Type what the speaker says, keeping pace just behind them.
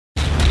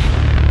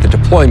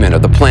deployment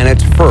of the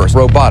planet's first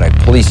robotic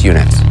police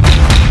units.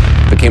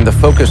 Became the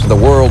focus of the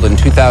world in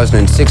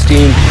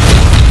 2016.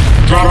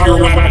 Drop your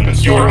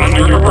weapons, you're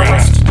under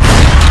arrest.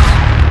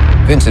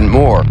 Vincent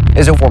Moore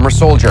is a former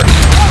soldier.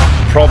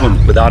 The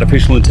problem with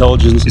artificial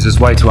intelligence is it's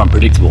way too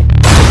unpredictable.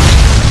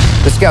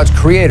 The Scout's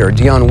creator,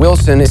 Dion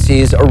Wilson,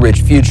 sees a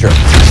rich future.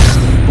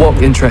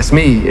 What interests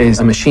me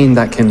is a machine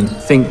that can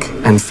think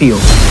and feel.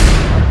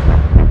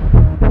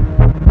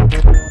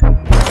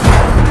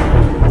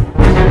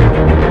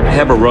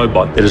 I have a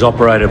robot that is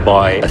operated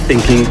by a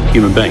thinking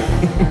human being.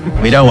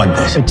 We don't want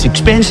this. It's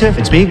expensive,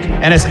 it's big,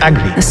 and it's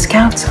ugly. The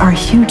Scouts are a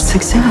huge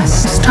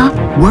success. Stop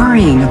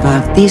worrying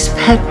about these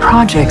pet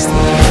projects.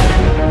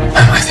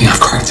 I think I've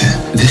cracked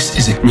it. This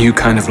is a new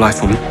kind of life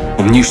form,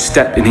 a new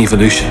step in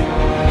evolution.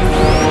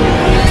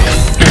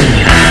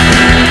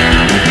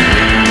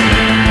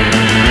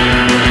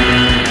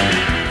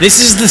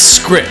 This is The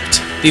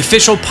Script, the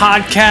official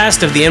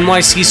podcast of the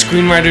NYC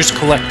Screenwriters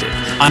Collective.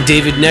 I'm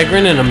David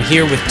Negrin, and I'm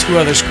here with two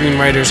other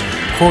screenwriters,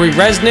 Corey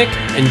Resnick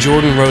and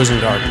Jordan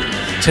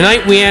Rosengarten.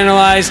 Tonight we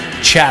analyze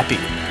CHAPPiE,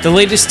 the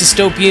latest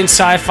dystopian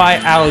sci-fi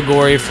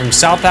allegory from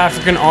South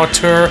African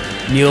auteur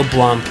Neil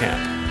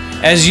Blomkamp.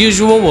 As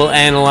usual, we'll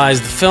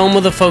analyze the film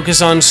with a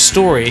focus on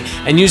story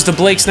and use the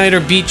Blake Snyder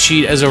beat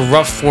sheet as a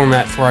rough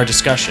format for our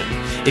discussion.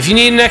 If you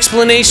need an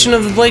explanation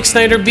of the Blake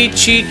Snyder beat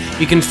sheet,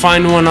 you can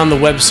find one on the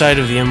website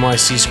of the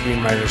NYC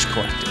Screenwriters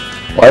Collective.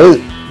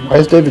 Why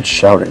is David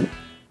shouting?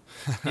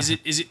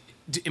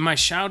 Am I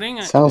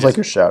shouting? Sounds like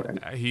you're shouting.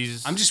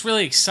 I'm just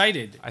really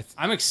excited.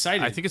 I'm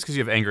excited. I think it's because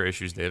you have anger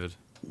issues, David.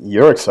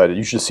 You're excited.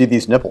 You should see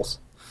these nipples.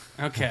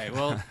 Okay,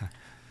 well,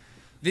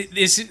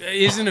 this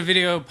isn't a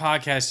video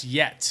podcast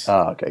yet.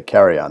 Oh, okay.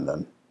 Carry on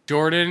then.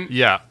 Jordan?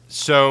 Yeah,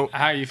 so...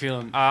 How are you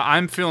feeling?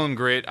 I'm feeling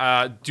great.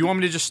 Do you want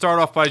me to just start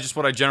off by just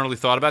what I generally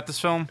thought about this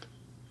film?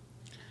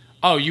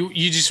 Oh, you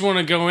just want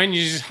to go in?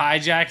 You're just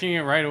hijacking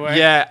it right away?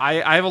 Yeah,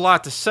 I have a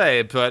lot to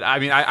say, but I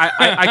mean,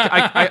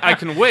 I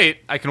can wait.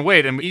 I can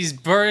wait. And he's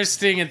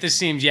bursting at the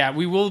seams. Yeah,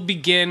 we will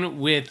begin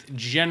with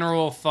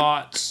general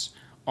thoughts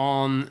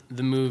on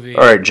the movie.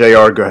 All right,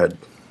 JR, go ahead.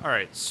 All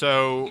right,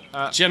 so...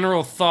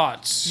 general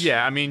thoughts.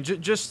 Yeah, I mean,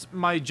 just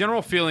my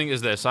general feeling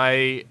is this.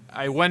 I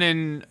went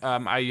in,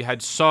 I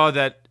had saw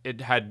that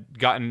it had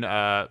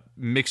gotten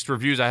mixed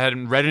reviews. I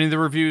hadn't read any of the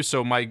reviews,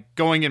 so my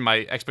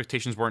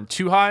expectations weren't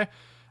too high.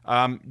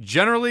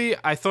 Generally,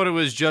 I thought it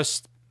was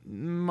just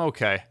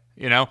okay.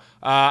 You know,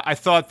 I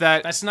thought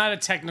that... That's not a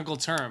technical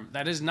term.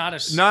 That is not a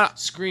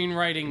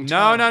screenwriting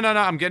term. No.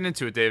 I'm getting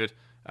into it, David.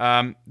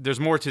 There's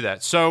more to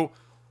that. So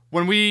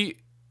when we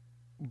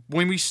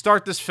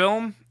start this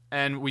film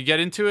and we get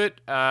into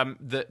it,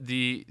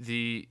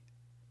 the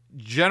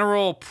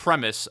general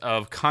premise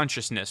of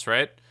consciousness,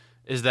 right,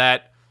 is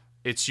that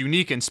it's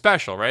unique and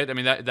special, right? I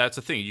mean, that's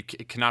the thing.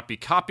 It cannot be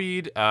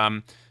copied.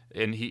 And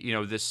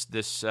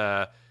this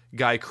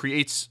guy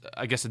creates,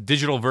 I guess, a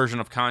digital version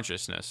of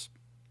consciousness.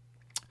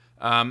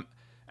 And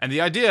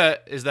the idea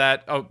is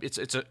that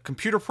it's a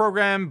computer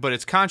program, but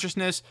it's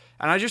consciousness.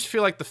 And I just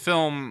feel like the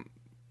film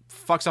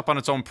fucks up on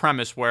its own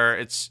premise, where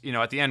it's,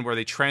 at the end where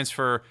they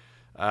transfer.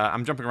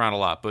 I'm jumping around a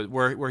lot, but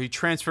where he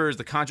transfers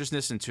the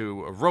consciousness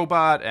into a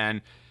robot,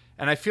 and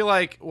I feel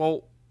like,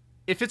 well,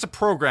 if it's a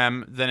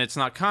program, then it's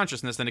not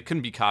consciousness, then it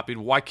couldn't be copied.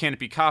 Why can't it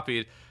be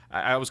copied?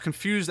 I was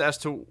confused as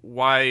to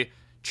why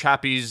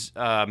CHAPPIE's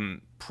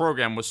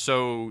program was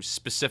so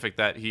specific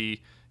that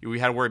we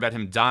had to worry about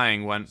him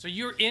dying when... So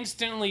you're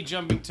instantly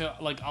jumping to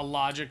like a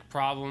logic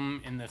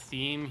problem in the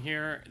theme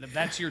here.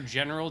 That's your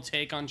general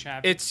take on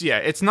CHAPPIE?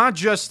 It's not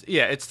just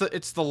it's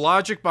the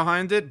logic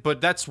behind it,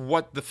 but that's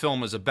what the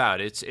film is about.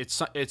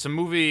 It's a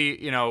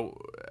movie,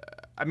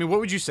 I mean,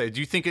 what would you say? Do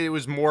you think it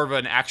was more of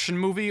an action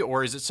movie,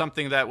 or is it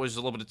something that was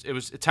it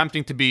was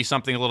attempting to be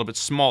something a little bit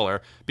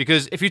smaller?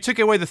 Because if you took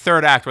away the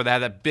third act where they had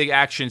that big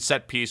action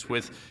set piece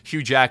with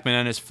Hugh Jackman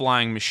and his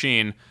flying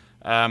machine,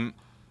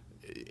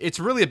 it's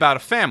really about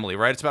a family,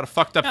 right? It's about a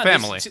fucked up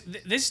family.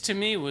 This to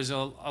me was a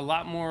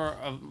lot more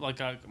of like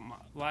a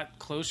lot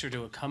closer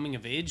to a coming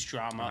of age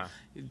drama. Uh-huh.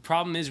 The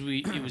problem is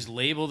it was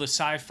labeled a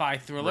sci-fi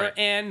thriller, right.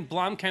 And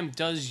Blomkamp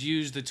does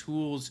use the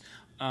tools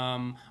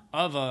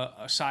of a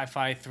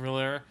sci-fi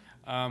thriller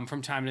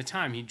from time to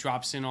time. He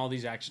drops in all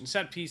these action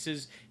set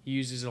pieces. He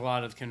uses a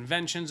lot of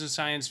conventions of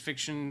science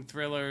fiction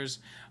thrillers,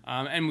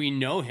 and we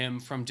know him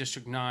from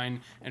District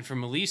 9 and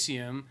from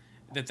Elysium.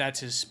 That's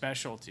his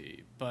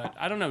specialty. But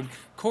I don't know.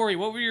 Corey,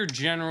 what were your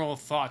general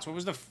thoughts? What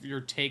was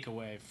your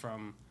takeaway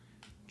from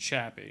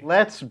CHAPPIE?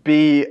 Let's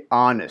be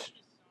honest.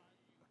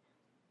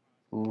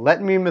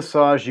 Let me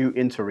massage you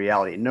into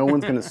reality. No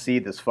one's going to see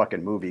this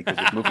fucking movie because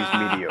this movie's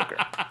mediocre.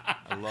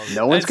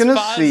 No one's going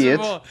to see it.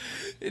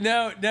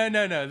 No.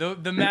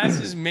 The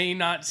masses may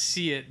not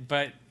see it,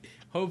 but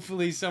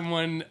hopefully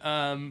someone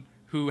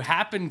who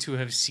happened to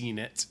have seen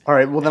it. All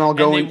right, well then I'll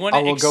go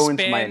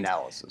into my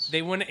analysis.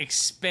 They want to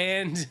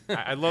expand.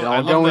 I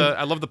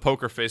love the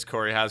poker face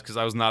Corey has, because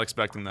I was not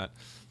expecting that.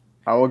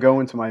 I will go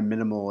into my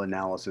minimal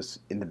analysis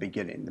in the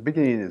beginning. The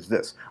beginning is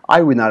this.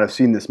 I would not have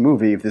seen this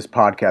movie if this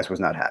podcast was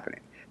not happening.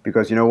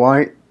 Because you know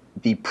why?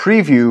 The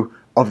preview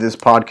of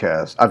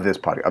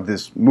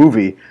this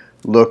movie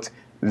looked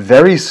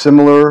very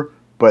similar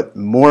but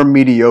more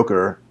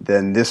mediocre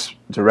than this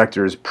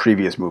director's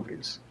previous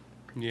movies.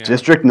 Yeah.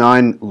 District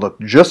 9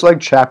 looked just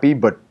like Chappie,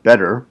 but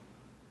better.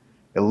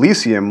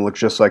 Elysium looked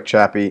just like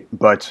Chappie,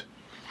 but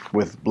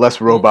with less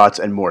robots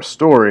and more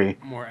story.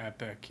 More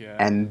epic, yeah.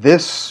 And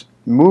this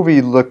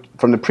movie looked,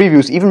 from the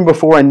previews, even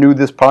before I knew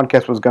this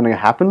podcast was going to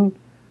happen,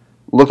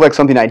 looked like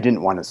something I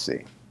didn't want to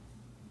see.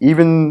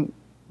 Even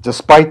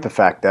despite the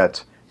fact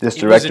that this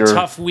director... It was a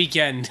tough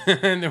weekend.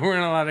 There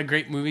weren't a lot of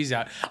great movies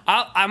out.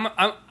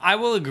 I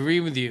will agree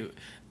with you.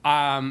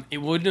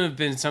 It wouldn't have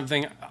been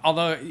something...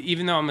 Although,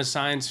 even though I'm a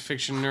science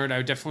fiction nerd,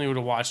 I definitely would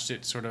have watched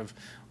it sort of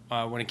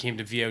when it came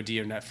to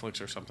VOD or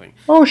Netflix or something.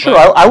 Oh, sure.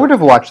 I would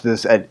have watched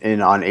this on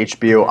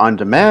HBO On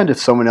Demand if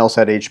someone else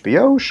had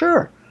HBO,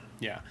 sure.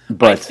 Yeah.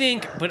 But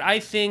I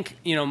think,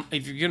 you know,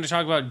 if you're going to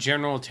talk about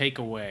general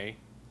takeaway,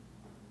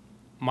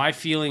 my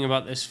feeling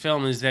about this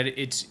film is that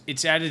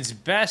it's at its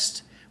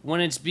best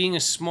when it's being a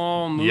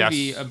small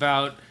movie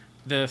about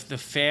the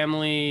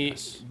family,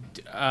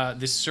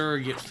 the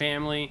surrogate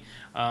family.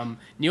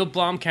 Neil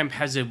Blomkamp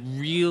has a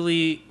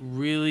really,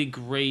 really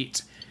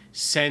great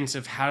sense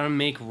of how to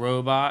make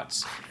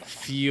robots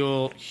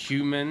feel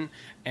human,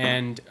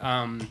 and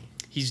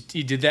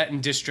he did that in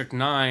District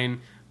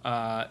 9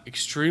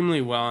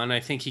 extremely well, and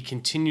I think he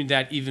continued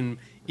that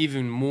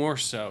even more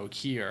so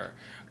here.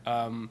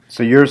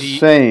 So you're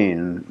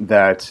saying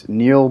that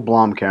Neil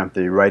Blomkamp,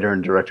 the writer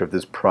and director of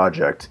this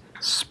project,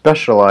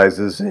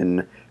 specializes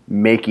in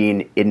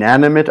making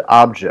inanimate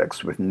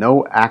objects with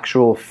no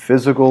actual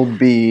physical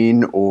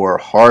being or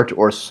heart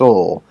or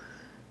soul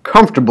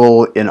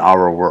comfortable in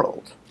our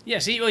world.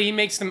 Yes, he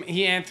makes them.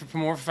 He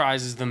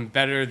anthropomorphizes them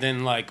better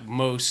than like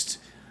most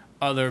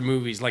other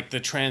movies, like the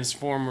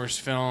Transformers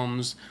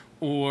films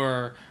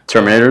or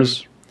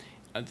Terminators.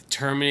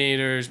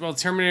 Terminators. Well,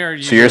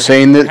 Terminator. So you're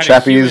saying that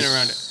Chappie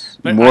is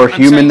more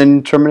human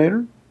than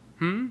Terminator?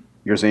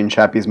 You're saying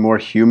Chappie's more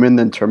human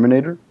than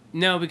Terminator?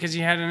 No, because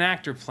he had an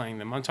actor playing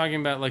them. I'm talking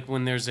about like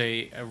when there's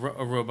a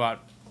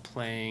robot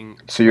playing.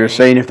 So you're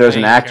saying if there's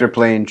an actor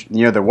playing,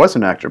 there was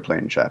an actor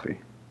playing Chappie.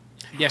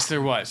 Yes,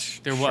 there was.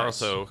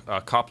 Also,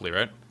 Copley,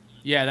 right?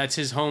 Yeah, that's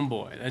his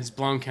homeboy. That's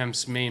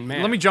Blomkamp's main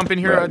man. Let me jump in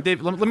here,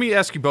 Dave. Let me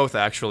ask you both,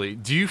 actually.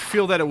 Do you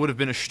feel that it would have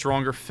been a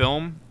stronger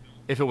film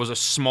if it was a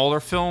smaller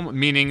film?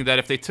 Meaning that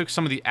if they took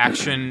some of the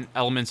action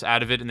elements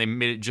out of it and they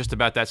made it just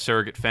about that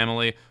surrogate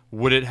family,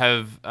 would it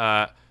have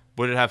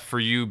for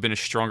you been a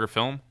stronger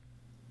film?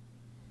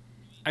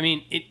 I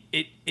mean,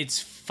 it's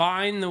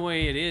fine the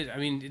way it is. I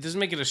mean, it doesn't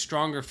make it a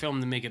stronger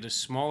film to make it a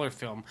smaller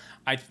film.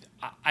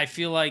 I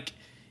feel like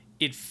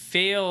it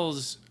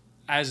fails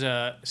as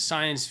a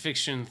science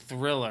fiction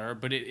thriller,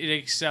 but it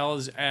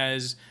excels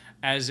as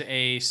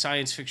a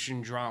science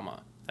fiction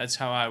drama. That's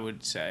how I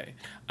would say.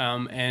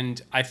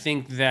 And I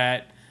think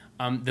that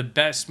the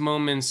best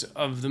moments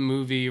of the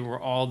movie were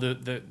all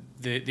the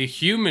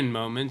human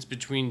moments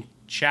between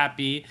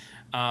Chappie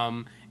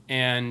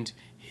and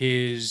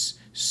his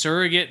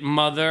surrogate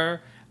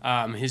mother,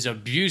 his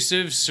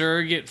abusive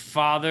surrogate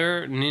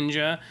father,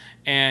 Ninja,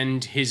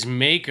 and his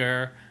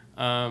maker,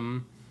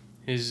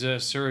 his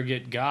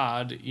surrogate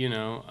god,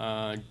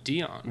 Dion.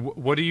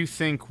 What do you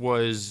think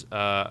was?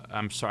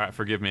 I'm sorry,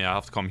 forgive me. I'll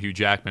have to call him Hugh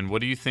Jackman.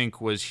 What do you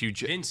think was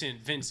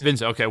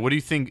Vincent. Okay. What do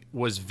you think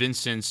was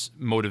Vincent's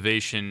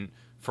motivation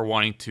for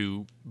wanting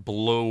to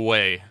blow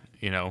away?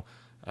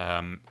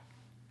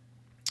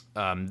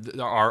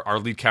 Our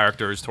lead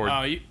characters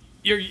toward.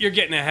 You're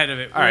getting ahead of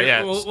it. All right,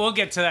 yeah. We'll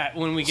get to that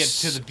when we get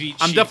to the beat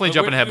sheet. I'm definitely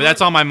jumping ahead, but that's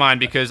on my mind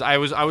because I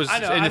was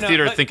in the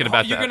theater thinking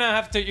about you're that.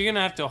 You're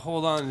gonna have to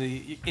hold on to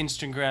the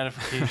instant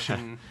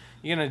gratification.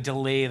 You're gonna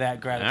delay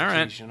that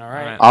gratification. All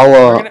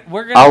right.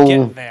 We're gonna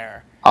get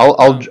there.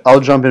 I'll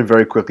jump in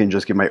very quickly and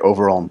just give my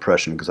overall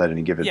impression because I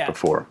didn't give it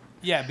before.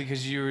 Yeah,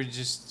 because you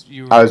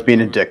were. I was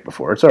being a dick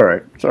before. It's all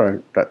right.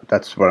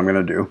 That's what I'm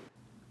gonna do.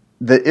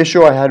 The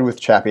issue I had with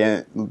Chappie,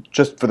 and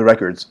just for the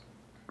record,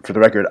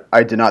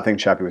 I did not think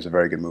Chappie was a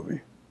very good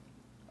movie.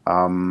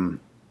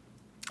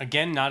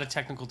 Again, not a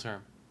technical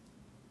term.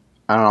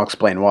 I'll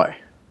explain why.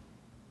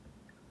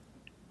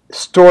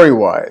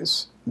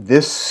 Story-wise,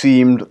 this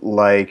seemed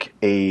like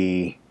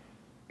a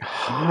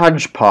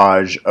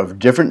hodgepodge of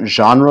different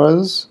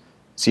genres.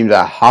 It seemed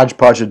a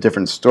hodgepodge of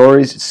different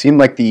stories. It seemed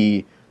like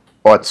the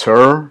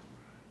auteur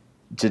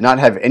did not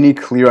have any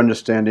clear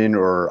understanding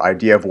or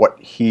idea of what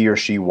he or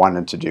she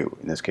wanted to do.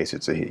 In this case,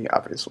 it's a he,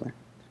 obviously.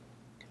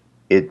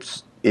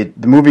 The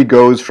movie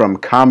goes from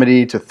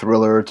comedy to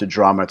thriller to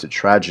drama to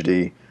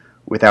tragedy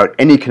without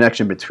any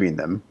connection between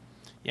them.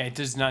 Yeah, it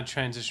does not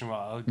transition well.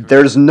 I'll agree.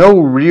 There's no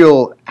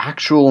real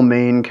actual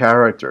main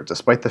character,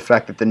 despite the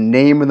fact that the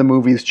name of the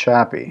movie is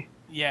Chappie.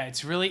 Yeah,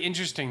 it's really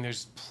interesting.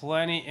 There's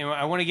plenty, and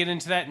I want to get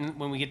into that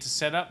when we get to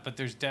setup, but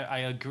I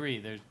agree.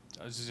 There's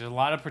a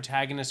lot of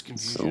protagonist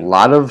confusion. It's a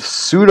lot of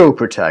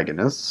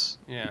pseudo-protagonists,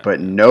 but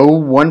no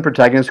one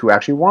protagonist who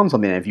actually wants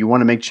something. And if you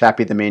want to make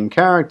Chappie the main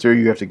character,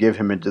 you have to give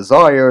him a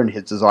desire, and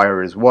his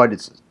desire is what?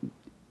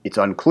 It's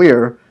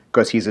unclear,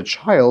 because he's a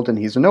child and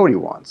he doesn't know what he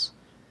wants.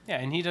 Yeah,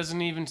 and he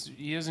doesn't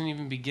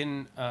even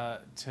begin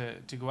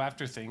to go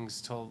after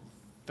things till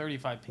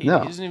 35 pages. No.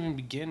 He doesn't even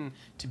begin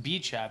to be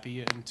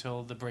Chappie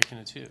until the break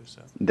into 2.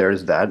 So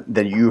There's that.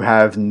 Then you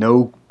have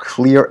no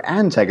clear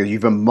antagonist. You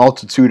have a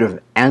multitude of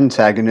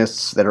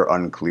antagonists that are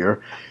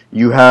unclear.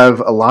 You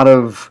have a lot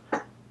of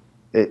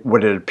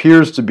what it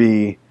appears to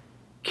be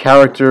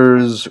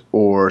characters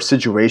or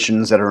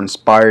situations that are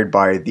inspired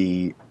by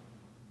the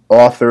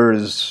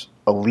author's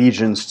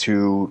allegiance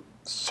to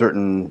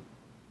certain,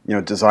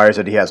 desires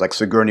that he has. Like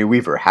Sigourney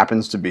Weaver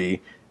happens to be,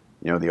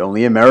 the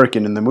only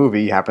American in the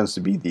movie, happens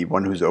to be the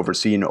one who's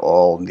overseeing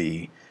all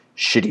the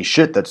shitty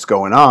shit that's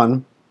going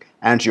on.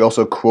 And she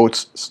also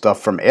quotes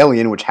stuff from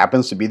Alien, which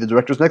happens to be the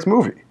director's next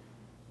movie.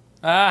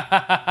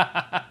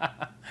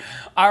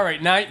 all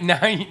right,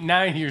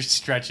 now you're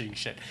stretching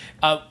shit.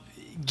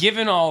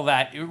 Given all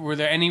that, were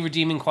there any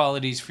redeeming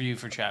qualities for you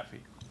for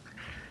Chappie?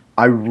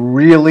 I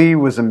really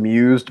was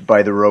amused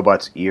by the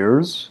robot's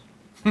ears.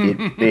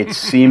 It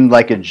seemed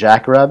like a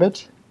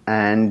jackrabbit,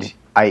 and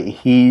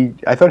I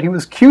thought he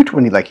was cute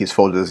when he's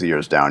folded his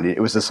ears down. It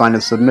was a sign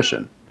of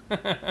submission.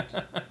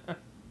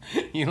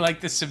 You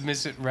like the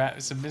submissive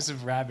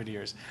rabbit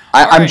ears.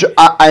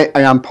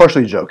 I'm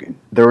partially joking.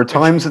 There were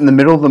times in the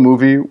middle of the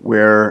movie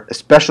where,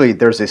 especially,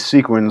 there's a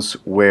sequence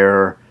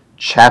where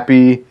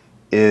Chappie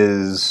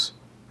is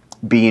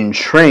being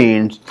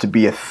trained to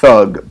be a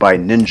thug by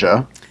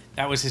Ninja.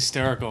 That was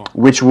hysterical.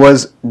 Which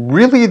was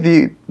really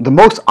the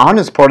most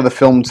honest part of the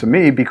film to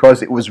me,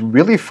 because it was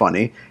really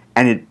funny,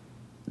 and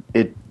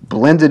it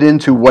blended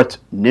into what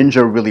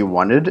Ninja really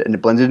wanted, and it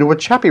blended into what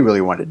Chappie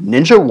really wanted.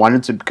 Ninja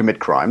wanted to commit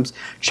crimes.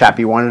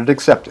 Chappie wanted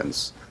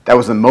acceptance. That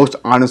was the most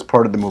honest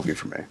part of the movie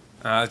for me.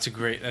 That's a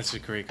great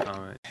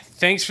comment.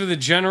 Thanks for the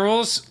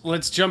generals.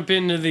 Let's jump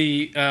into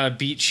the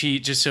beat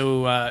sheet just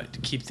so to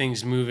keep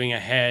things moving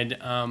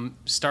ahead.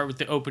 Start with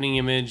the opening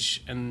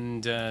image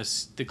and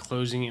the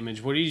closing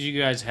image. What did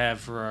you guys have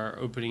for our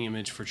opening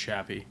image for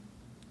Chappie?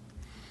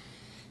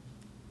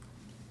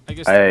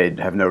 I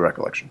have no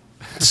recollection.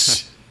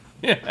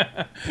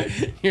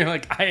 You're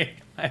like, I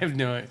have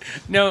no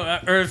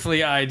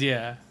earthly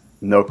idea.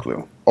 No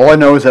clue. All I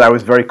know is that I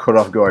was very caught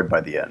off guard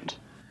by the end.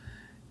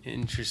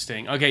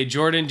 Interesting. Okay,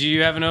 Jordan, do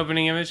you have an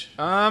opening image?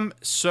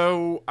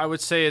 So I would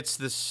say it's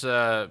this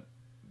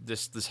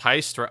this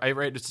heist,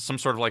 right? It's some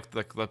sort of like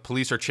the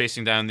police are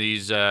chasing down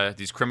these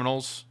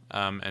criminals,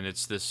 and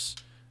it's this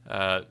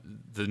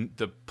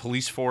the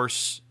police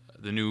force,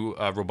 the new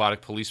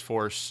robotic police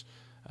force,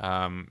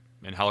 and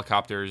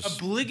helicopters.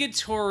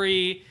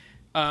 Obligatory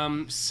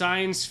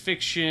science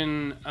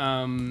fiction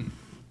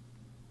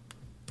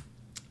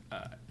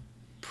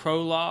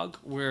prologue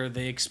where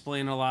they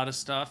explain a lot of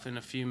stuff in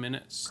a few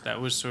minutes. That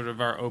was sort of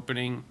our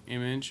opening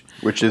image,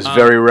 which is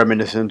very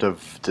reminiscent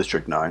of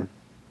District 9,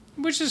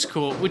 which is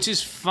cool, which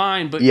is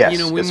fine. But yes,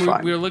 when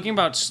we're looking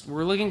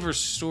for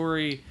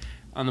story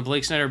on the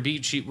Blake Snyder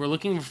beat sheet, we're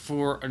looking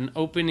for an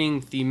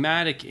opening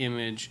thematic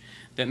image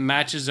that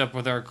matches up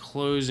with our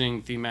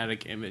closing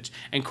thematic image.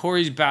 And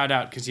Corey's bowed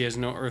out because he has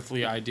no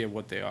earthly idea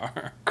what they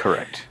are.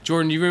 Correct.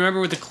 Jordan, do you remember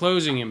what the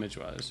closing image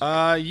was?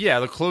 Yeah,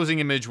 the closing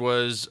image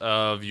was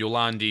of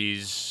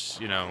Yolandi's,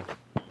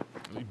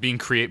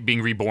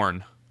 being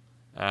reborn.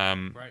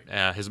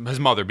 Right. His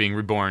mother being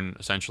reborn,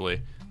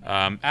 essentially.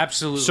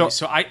 Absolutely.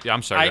 So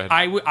I'm sorry.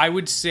 I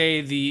would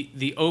say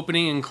the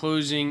opening and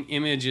closing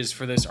images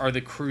for this are the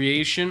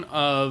creation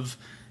of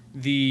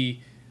the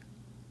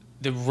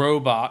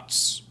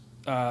robots,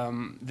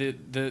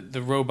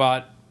 the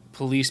robot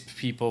police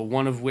people,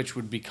 one of which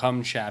would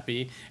become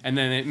Chappie, and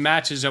then it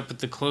matches up with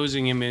the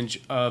closing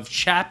image of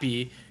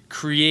Chappie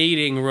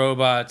creating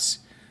robots,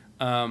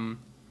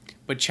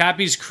 but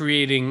Chappie's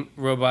creating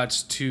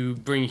robots to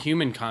bring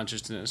human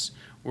consciousness,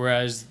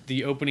 whereas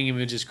the opening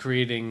image is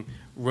creating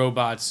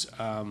robots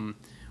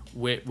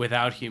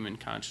without human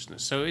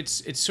consciousness. So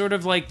it's sort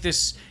of like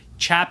this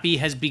Chappie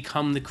has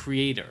become the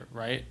creator,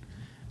 right?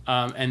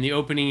 And the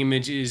opening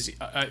image is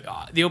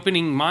the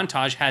opening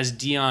montage has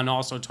Dion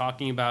also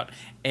talking about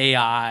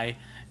AI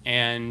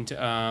and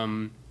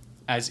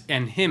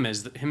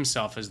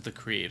himself as the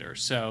creator.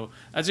 So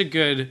that's a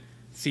good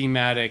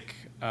thematic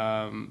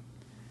bookend.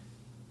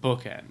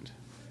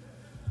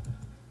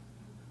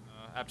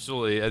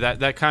 Absolutely,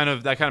 that kind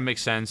of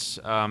makes sense.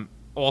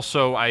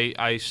 Also,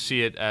 I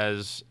see it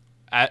as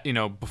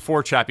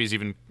before Chappie's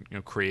even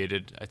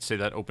created. I'd say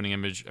that opening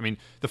image. I mean,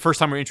 the first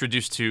time we're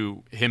introduced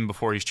to him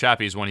before he's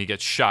Chappie is when he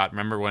gets shot.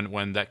 Remember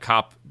when that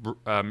cop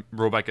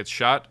robot gets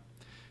shot?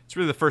 It's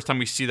really the first time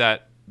we see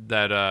that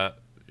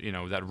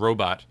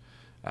robot,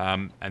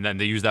 and then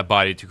they use that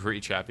body to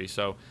create Chappie.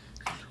 So,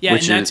 yeah,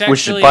 which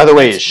by the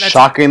way is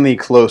shockingly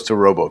close to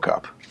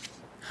RoboCop.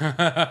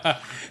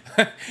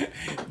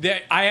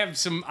 I have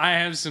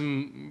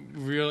some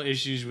real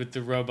issues with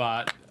the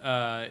robot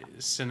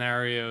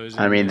scenarios.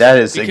 I mean, that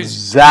is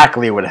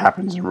exactly what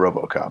happens in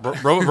RoboCop.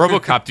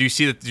 RoboCop. Do you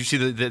see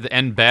the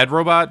end bad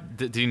robot?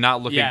 Did he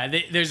not look? Yeah,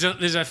 there's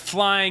a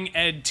flying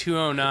Ed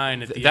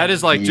 209 at the end. That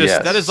is like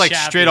just that is like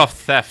CHAPPiE. straight off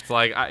theft.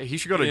 Like he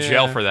should go to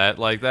jail for that.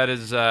 Like that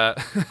is I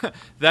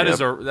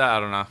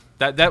don't know.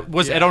 That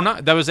was Ed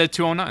 09. That was Ed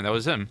 209. That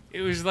was him.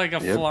 It was like a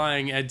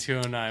flying Ed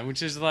 209,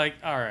 which is like,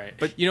 all right.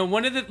 But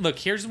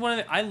here's one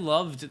of the, I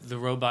loved the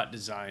robot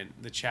design,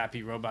 the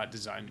CHAPPiE robot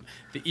design.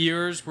 The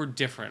ears were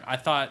different. I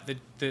thought that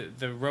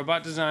the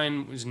robot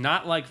design was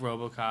not like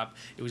RoboCop.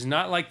 It was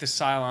not like the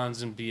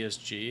Cylons in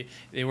BSG.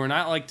 They were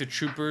not like the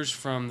troopers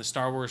from the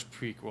Star Wars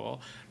prequel.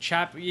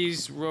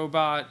 CHAPPIE's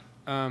robot,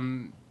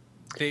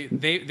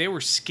 they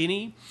were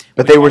skinny.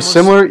 But they were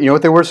similar. You know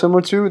what they were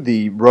similar to?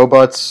 The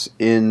robots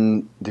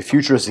in the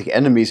futuristic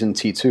enemies in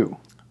T2.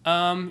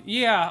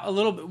 Yeah, a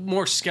little bit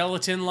more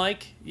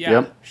skeleton-like. Yeah,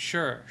 Yep.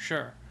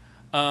 sure.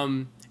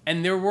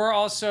 And there were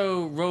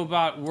also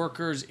robot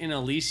workers in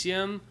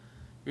Elysium.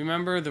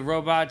 Remember the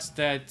robots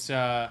that?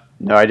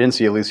 No, I didn't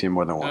see Elysium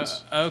more than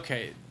once.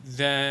 Okay,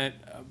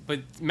 but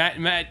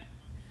Matt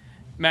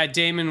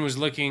Damon was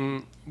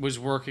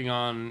working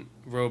on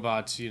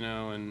robots,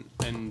 and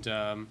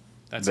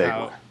that's Vaguely.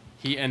 how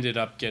he ended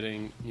up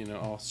getting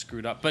all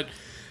screwed up. But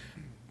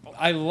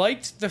I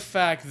liked the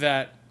fact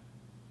that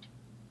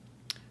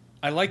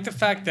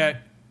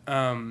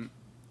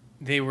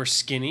they were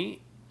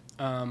skinny.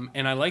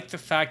 And I like the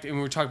fact, and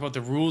we're talking about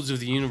the rules of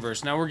the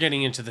universe. Now we're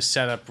getting into the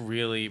setup.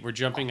 Really, we're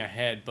jumping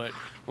ahead. But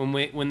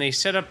when they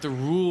set up the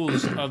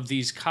rules of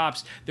these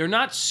cops, they're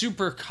not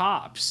super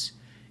cops.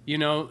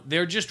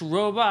 They're just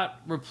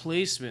robot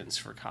replacements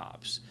for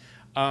cops.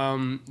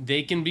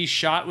 They can be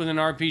shot with an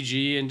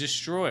RPG and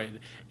destroyed.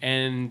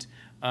 And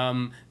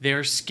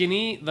they're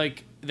skinny,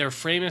 like their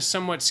frame is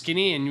somewhat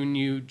skinny. And when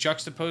you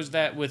juxtapose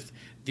that with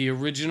the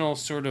original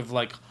sort of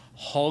like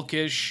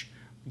hulkish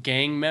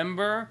gang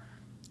member,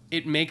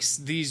 it makes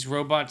these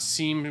robots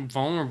seem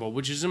vulnerable,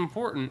 which is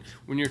important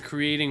when you're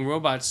creating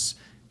robots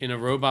in a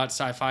robot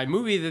sci-fi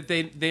movie, that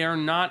they are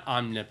not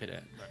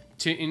omnipotent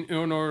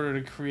in order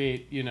to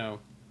create,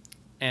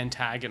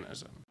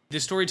 antagonism. The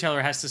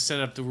storyteller has to set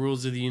up the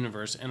rules of the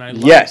universe, and I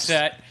like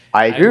that.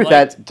 I agree with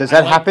that. Does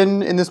that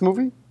happen in this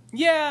movie?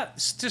 Yeah,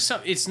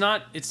 it's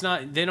not.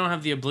 They don't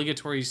have the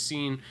obligatory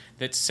scene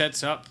that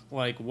sets up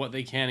like what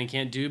they can and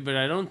can't do, but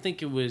I don't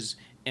think it was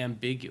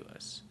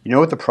ambiguous. You know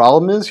what the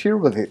problem is here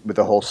with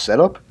the whole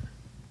setup?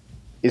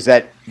 Is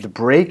that the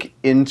break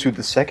into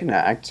the second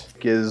act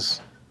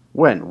is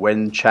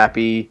when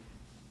CHAPPiE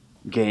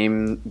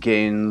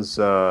gains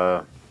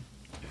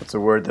what's the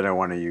word that I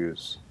want to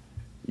use?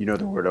 You know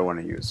the word I want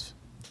to use.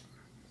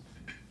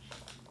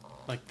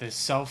 Like the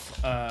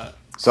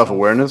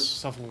self-awareness.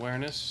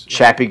 Self-awareness.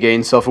 CHAPPiE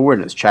gains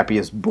self-awareness. CHAPPiE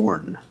is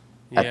born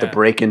at the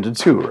break into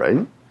 2,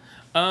 right?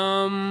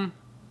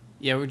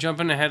 Yeah, we're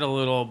jumping ahead a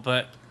little,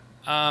 but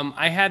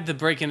I had the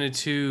break into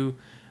 2.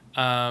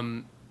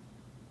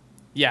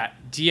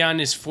 Dion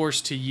is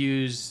forced to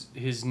use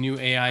his new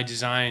AI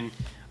design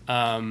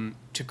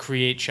to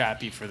create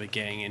CHAPPiE for the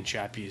gang, and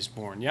CHAPPIE is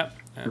born. Yep.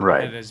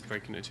 Right. It is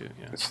break into 2,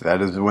 yeah. So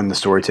that is when the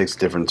story takes a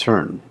different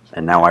turn.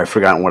 And now I've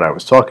forgotten what I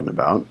was talking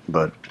about,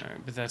 but... All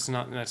right, but that's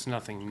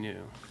nothing new.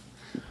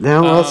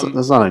 No, well,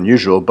 that's not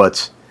unusual,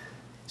 but...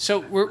 So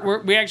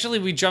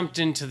we jumped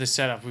into the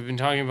setup. We've been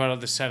talking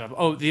about the setup.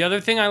 Oh, the other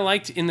thing I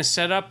liked in the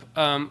setup...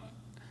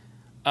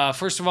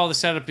 first of all, the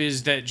setup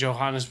is that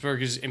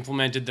Johannesburg has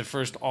implemented the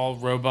first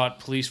all-robot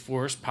police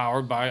force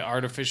powered by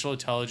artificial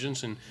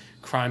intelligence, and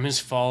crime has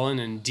fallen,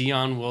 and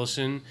Dion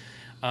Wilson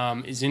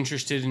is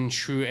interested in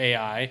true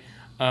AI.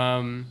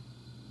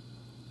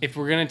 If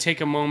we're gonna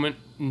take a moment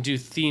and do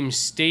theme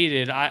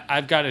stated,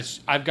 I've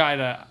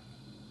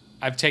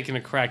taken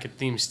a crack at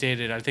theme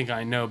stated. I think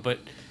I know, but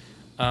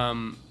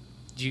do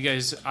you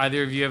guys,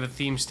 either of you, have a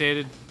theme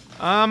stated?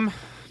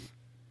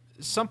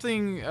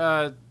 Something.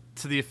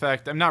 To the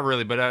effect, I'm not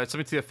really, but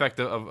something to the effect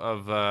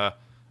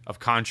of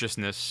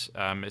consciousness.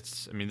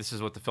 This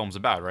is what the film's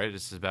about, right?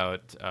 This is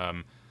about,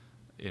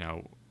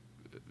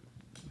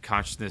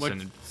 consciousness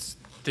and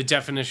the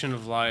definition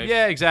of life.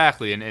 Yeah,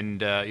 exactly,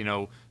 and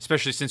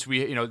especially since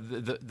we,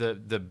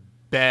 the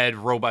bad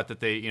robot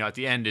that they, at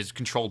the end is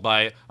controlled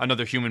by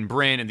another human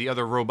brain, and the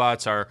other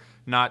robots are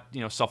not,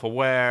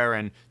 self-aware,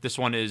 and this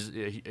one is,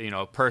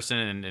 a person,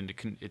 and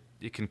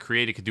it can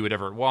create, it can do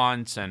whatever it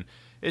wants, and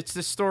it's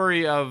the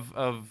story of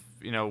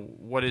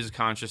what is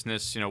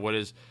consciousness,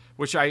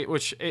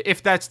 which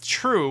if that's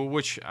true,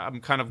 which I'm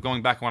kind of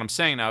going back on what I'm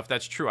saying now, if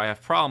that's true, I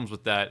have problems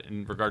with that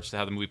in regards to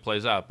how the movie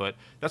plays out, but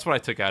that's what I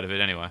took out of it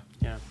anyway.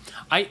 Yeah.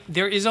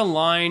 There is a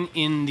line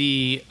in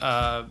the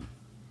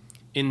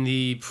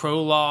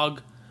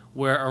prologue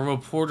where a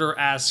reporter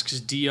asks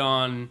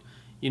Dion,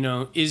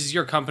 is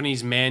your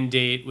company's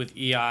mandate with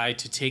EI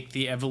to take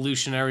the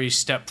evolutionary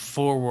step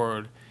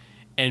forward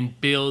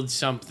and build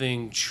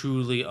something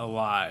truly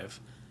alive?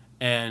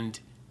 And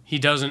he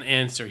doesn't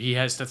answer. He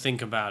has to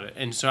think about it.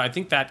 And so I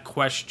think that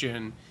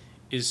question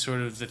is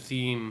sort of the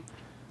theme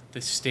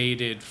that's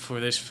stated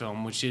for this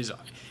film, which is,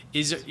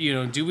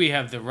 do we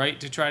have the right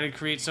to try to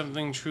create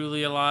something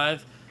truly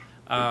alive?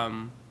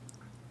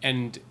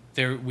 And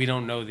we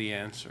don't know the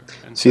answer.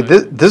 And see,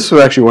 this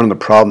was actually one of the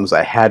problems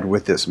I had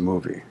with this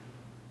movie.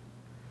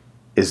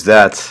 Is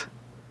that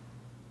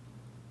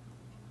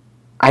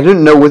I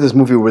didn't know what this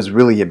movie was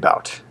really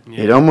about.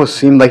 Yeah. It almost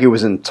seemed like it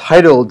was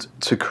entitled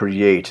to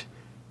create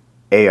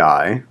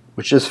AI,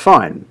 which is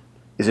fine.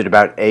 Is it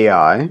about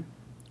AI?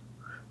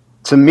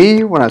 To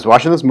me, when I was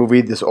watching this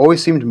movie, this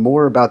always seemed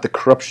more about the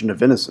corruption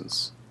of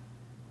innocence.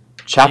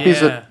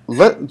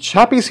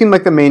 CHAPPiE seemed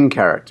like the main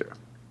character.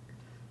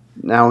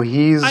 Now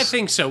I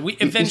think so.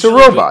 He's a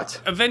robot.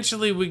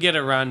 Eventually, we get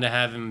around to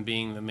have him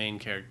being the main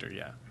character.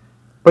 Yeah.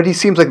 But he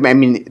seems like,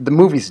 the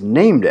movie's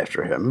named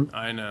after him.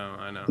 I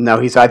know. Now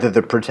he's either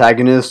the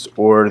protagonist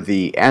or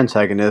the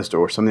antagonist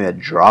or something that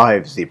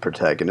drives the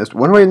protagonist.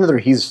 One way or another,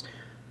 he's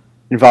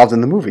involved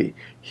in the movie.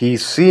 He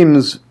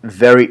seems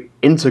very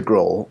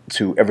integral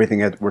to everything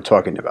that we're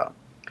talking about.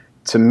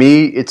 To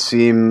me, it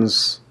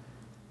seems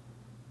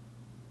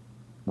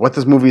what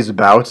this movie is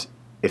about.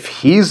 If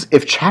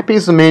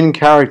CHAPPiE's the main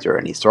character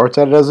and he starts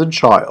out as a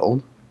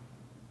child,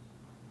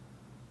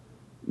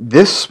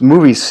 this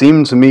movie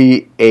seemed to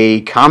me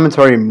a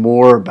commentary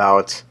more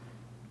about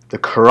the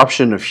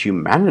corruption of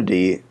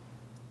humanity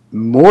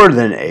more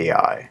than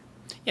AI.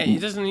 Yeah, you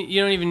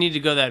don't even need to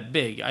go that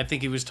big. I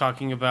think he was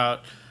talking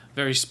about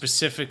very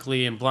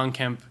specifically, and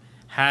Blomkamp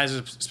has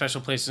a special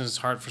place in his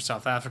heart for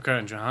South Africa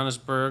and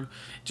Johannesburg,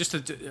 just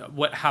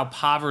how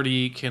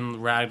poverty can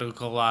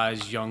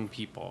radicalize young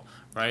people,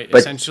 right? But,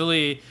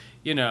 essentially,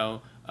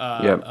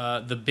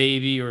 the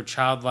baby or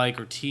childlike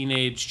or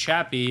teenage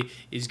CHAPPiE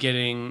is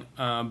getting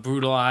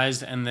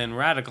brutalized and then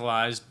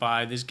radicalized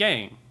by this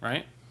gang,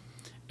 right?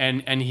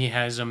 And he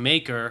has a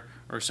maker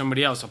or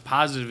somebody else, a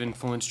positive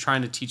influence,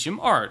 trying to teach him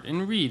art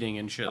and reading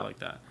and shit like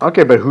that.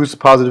 Okay, but who's the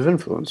positive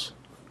influence?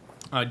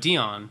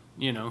 Dion,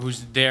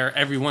 who's there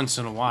every once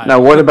in a while. Now,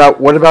 what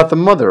about the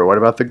mother? What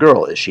about the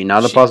girl? Is she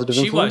not a positive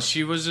influence?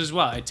 She was as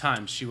well. At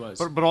times, she was.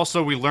 But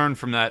also, we learned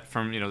from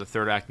the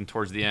third act and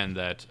towards the end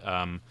that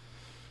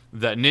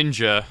that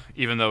Ninja,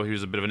 even though he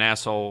was a bit of an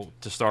asshole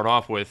to start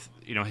off with,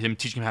 him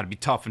teaching him how to be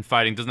tough and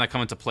fighting, doesn't that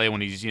come into play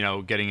when he's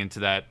getting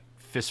into that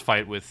fist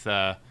fight with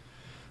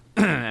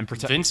and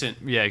Vincent?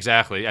 Yeah,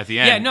 exactly. At the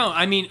end. Yeah, no,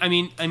 I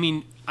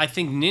mean, I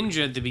think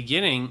Ninja at the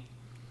beginning.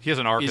 He has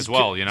an arc as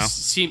well,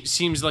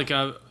 Seems like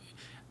I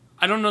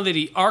don't know that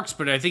he arcs,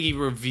 but I think he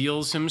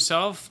reveals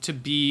himself to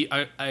be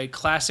a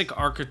classic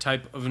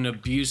archetype of an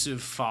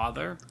abusive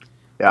father.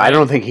 Yeah, right? I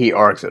don't think he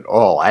arcs at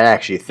all. I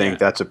actually think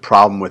that's a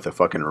problem with the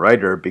fucking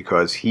writer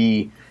because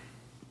he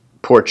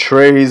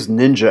portrays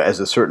Ninja as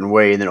a certain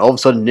way, and then all of a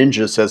sudden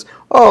Ninja says,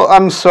 "Oh,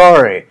 I'm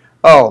sorry.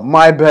 Oh,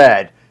 my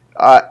bad."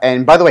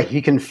 And by the way,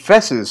 he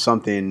confesses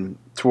something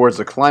towards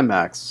the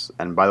climax.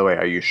 And by the way,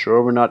 are you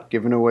sure we're not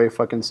giving away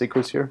fucking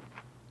secrets here?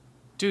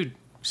 Dude,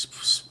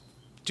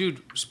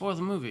 spoil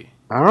the movie.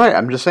 All right,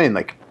 I'm just saying,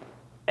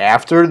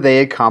 after they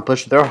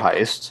accomplish their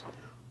heist,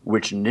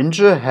 which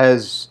Ninja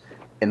has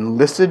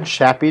enlisted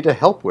CHAPPiE to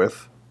help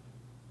with,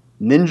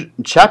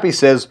 CHAPPiE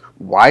says,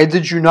 "Why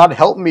did you not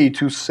help me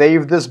to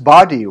save this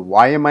body?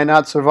 Why am I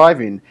not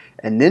surviving?"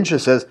 And Ninja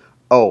says,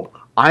 "Oh,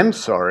 I'm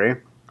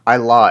sorry, I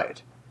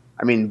lied."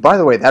 By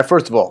the way,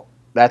 first of all,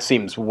 that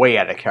seems way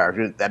out of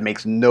character. That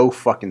makes no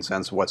fucking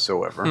sense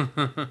whatsoever.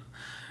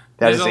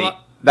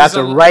 That's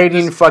a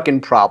writing fucking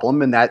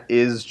problem, and that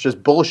is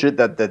just bullshit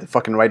that the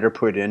fucking writer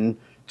put in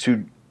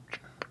to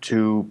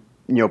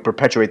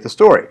perpetuate the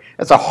story.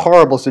 That's a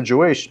horrible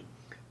situation.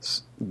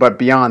 But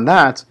beyond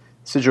that,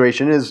 the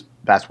situation is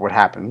that's what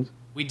happened.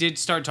 We did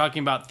start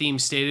talking about theme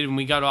stated, and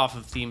we got off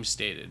of theme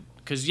stated.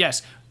 Because,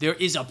 yes, there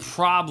is a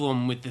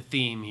problem with the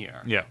theme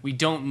here. Yeah. We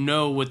don't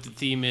know what the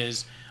theme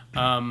is.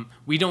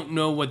 We don't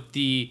know what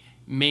the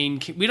main...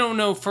 We don't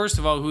know, first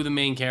of all, who the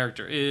main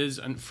character is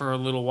for a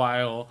little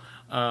while.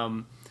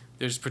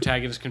 There's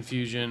protagonist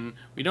confusion.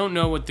 We don't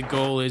know what the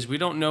goal is. We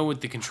don't know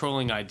what the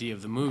controlling idea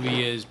of the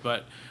movie is.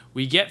 But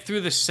we get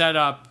through the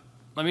setup.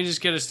 Let me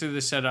just get us through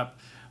the setup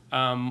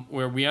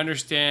where we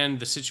understand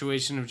the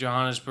situation of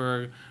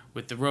Johannesburg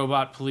with the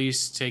robot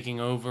police taking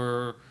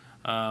over.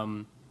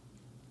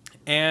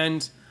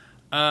 And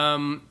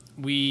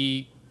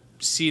we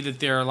see that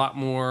they're a lot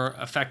more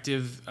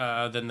effective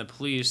than the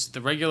police.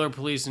 The regular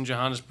police in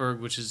Johannesburg,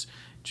 which is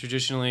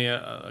traditionally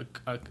a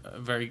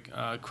very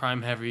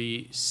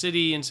crime-heavy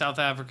city in South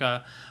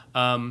Africa.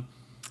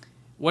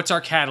 What's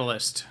our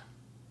catalyst?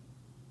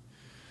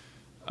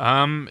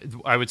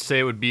 I would say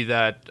it would be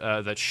that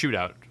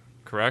shootout,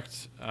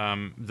 correct?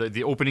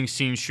 The opening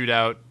scene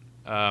shootout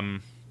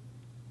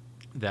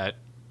that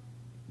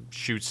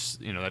shoots,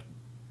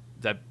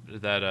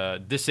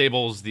 that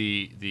disables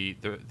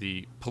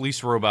the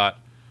police robot.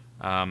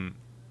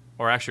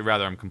 Or actually,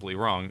 rather, I'm completely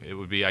wrong. It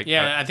would be.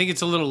 I think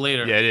it's a little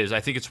later. Yeah, it is.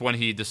 I think it's when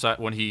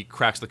he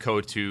cracks the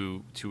code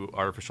to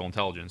artificial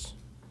intelligence.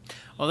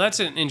 Well, that's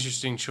an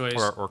interesting choice.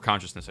 Or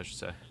consciousness, I should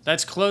say.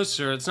 That's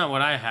closer. It's not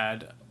what I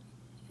had.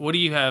 What do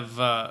you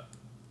have,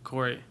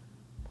 Corey?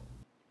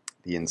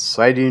 The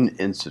inciting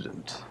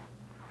incident.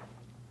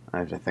 I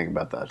have to think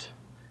about that.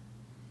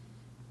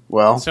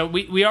 Well, So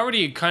we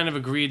already kind of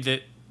agreed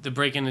that the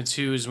break into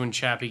 2 is when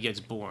Chappie gets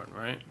born,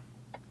 right?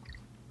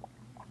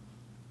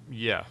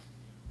 Yeah.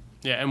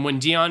 Yeah, and when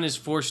Dion is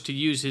forced to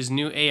use his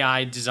new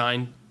AI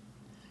design.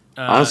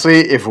 honestly,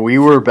 if we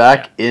were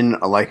back in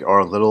like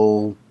our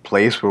little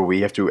place where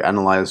we have to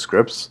analyze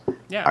scripts,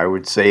 Yeah. I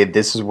would say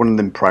this is one of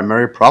the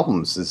primary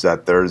problems: is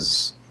that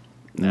there's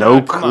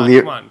no Come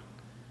clear. on.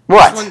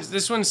 What?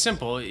 This one's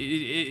simple.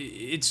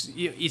 It's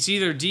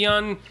either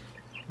Dion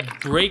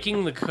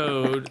breaking the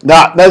code.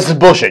 Nah, this is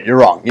bullshit. You're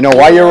wrong. You know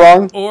why you're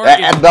wrong? Or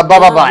Blah, blah,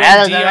 blah, blah.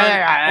 when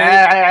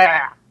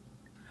Dion-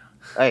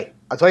 Hey,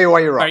 I'll tell you why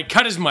you're wrong. All right,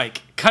 cut his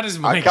mic.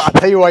 I'll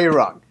tell you why you're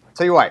wrong. I'll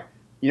tell you why.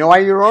 You know why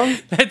you're wrong?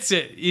 That's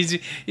it.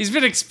 He's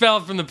been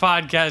expelled from the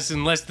podcast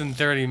in less than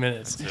 30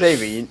 minutes.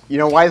 Davey, you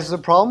know why this is a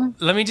problem?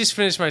 Let me just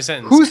finish my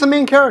sentence. Who's the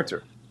main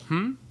character?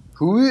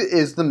 Who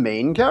is the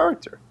main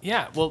character?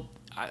 Yeah, well,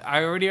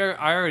 I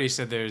already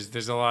said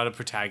there's a lot of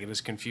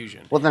protagonist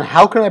confusion. Well, then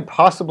how can I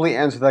possibly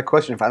answer that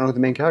question if I don't know who the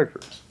main character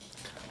is?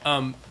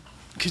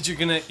 Because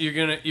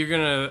you're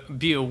gonna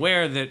be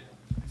aware that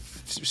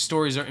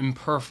stories are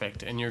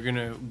imperfect, and you're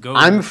gonna go.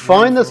 I'm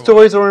fine that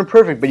stories are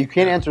imperfect, but you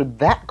can't answer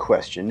that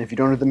question if you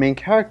don't know who the main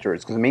character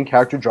is, because the main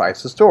character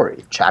drives the story.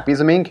 If Chappie's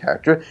the main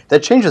character,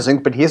 that changes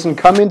things, but he doesn't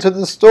come into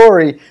the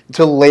story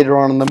until later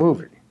on in the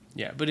movie.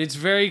 Yeah, but it's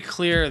very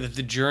clear that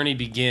the journey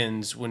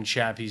begins when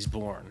Chappie's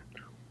born.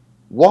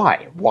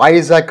 Why? Why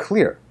is that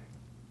clear?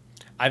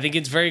 I think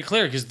it's very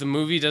clear because the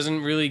movie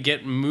doesn't really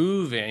get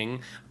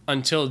moving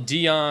until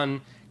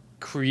Dion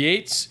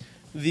creates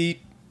the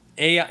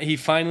AI. He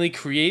finally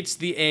creates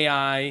the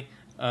AI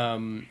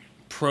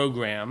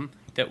program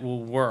that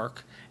will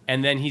work,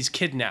 and then he's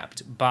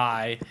kidnapped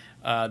by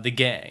the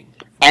gang.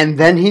 And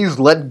then he's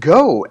let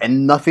go,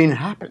 and nothing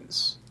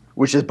happens.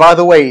 Which is, by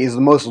the way, is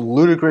the most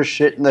ludicrous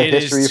shit in the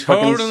history of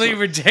fucking... It is totally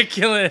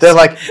ridiculous. They're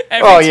like,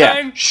 Every yeah,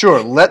 time-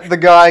 sure, let the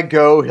guy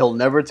go. He'll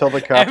never tell the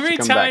cops Every to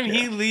come back time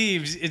he here.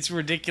 leaves, it's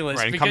ridiculous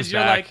Right, he because comes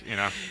you're back, like, you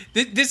know.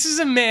 This is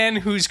a man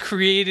who's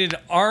created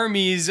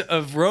armies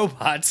of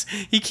robots.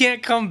 He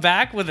can't come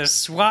back with a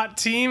SWAT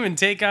team and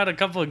take out a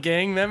couple of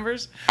gang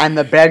members. And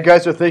the bad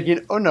guys are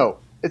thinking, oh no,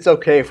 it's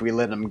okay if we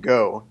let him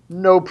go.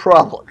 No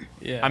problem.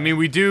 Yeah, I mean,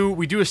 we do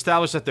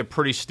establish that they're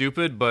pretty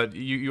stupid, but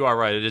you are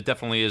right. It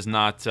definitely is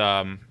not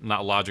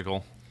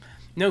logical.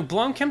 no,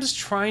 Blomkamp's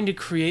trying to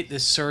create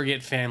this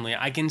surrogate family.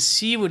 I can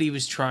see what he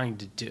was trying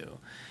to do.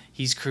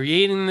 He's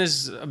creating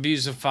this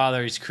abusive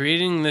father. He's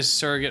creating this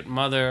surrogate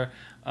mother.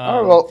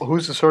 Oh, well,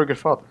 who's the surrogate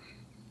father?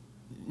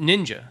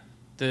 Ninja,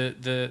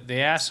 the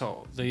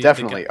asshole.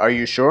 Definitely. Are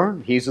you sure?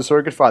 He's the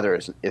surrogate father.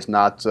 It's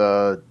not,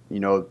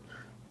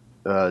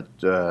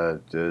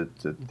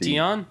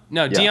 Dion?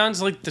 No, Yeah.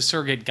 Dion's like the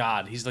surrogate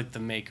god. He's like the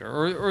maker.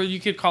 Or you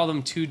could call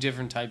them two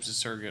different types of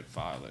surrogate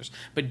fathers.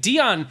 But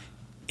Dion,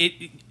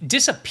 it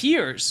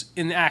disappears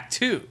in Act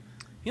 2.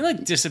 He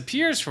like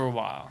disappears for a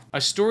while.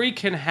 A story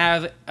can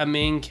have a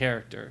main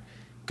character.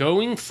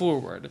 Going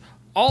forward,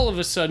 all of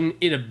a sudden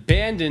it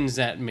abandons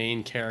that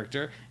main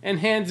character and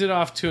hands it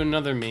off to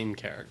another main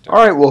character.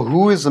 All right, well,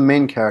 who is the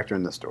main character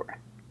in the story?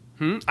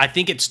 I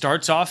think it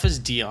starts off as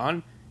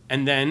Dion,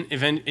 and then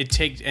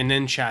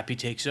then Chappie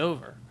takes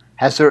over.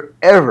 Has there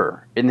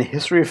ever, in the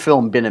history of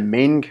film, been a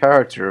main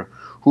character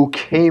who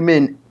came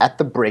in at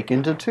the break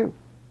into 2?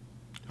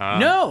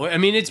 No, I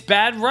mean it's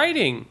bad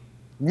writing.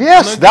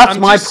 Yes, that's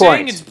I'm my just saying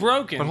point. it's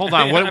broken. But hold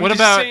on, I'm what just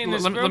about saying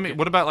it's let me broken.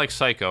 what about like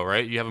Psycho?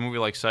 Right, you have a movie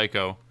like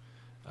Psycho.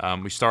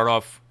 We start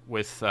off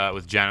with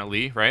Janet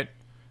Leigh, right?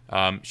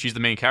 She's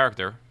the main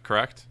character,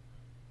 correct?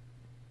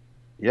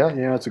 Yeah,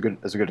 that's a good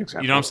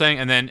example. You know what I'm saying?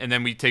 And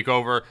then we take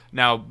over.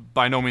 Now,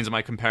 by no means am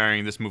I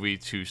comparing this movie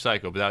to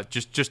Psycho, but that,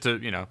 just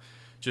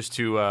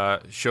to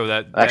show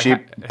that.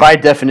 Actually, by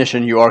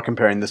definition, you are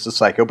comparing this to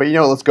Psycho, but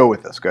let's go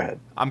with this. Go ahead.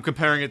 I'm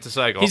comparing it to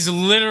Psycho. He's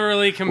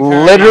literally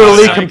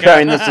comparing.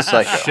 Comparing this to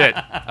Psycho. Shit.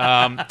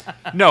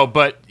 No,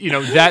 but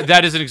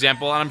that is an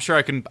example, and I'm sure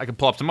I can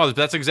pull up some others.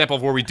 But that's an example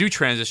of where we do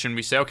transition.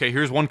 We say, okay,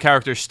 here's one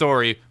character's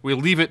story. We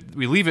leave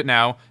it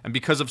now, and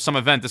because of some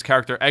event, this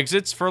character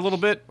exits for a little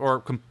bit,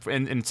 or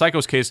in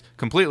Psycho's case,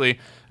 completely,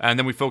 and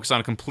then we focus on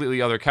a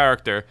completely other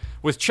character.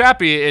 With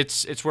Chappie,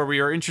 it's where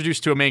we are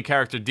introduced to a main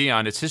character,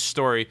 Dion. It's his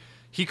story.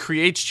 He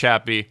creates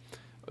Chappie.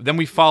 Then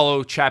we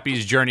follow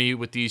Chappie's journey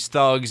with these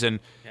thugs, and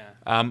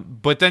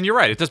but then you're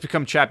right. It does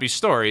become Chappie's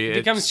story. It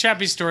becomes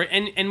Chappie's story,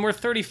 and we're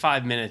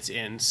 35 minutes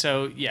in.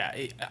 So yeah,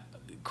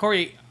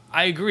 Corey,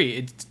 I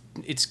agree.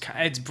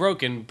 It's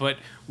broken, but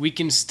we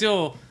can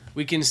still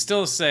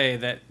say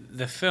that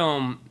the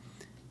film,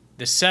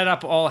 the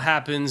setup all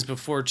happens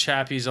before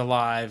Chappie's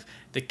alive.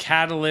 The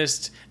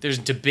catalyst, there's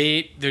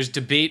debate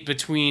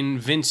between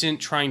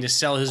Vincent trying to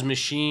sell his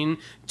machine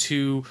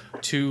to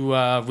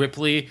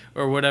Ripley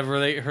or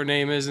whatever her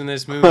name is in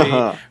this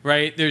movie,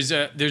 right? There's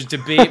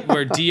debate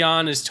where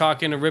Dion is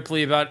talking to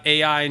Ripley about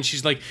AI, and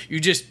she's like, "You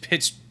just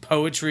pitched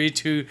poetry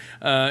to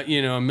a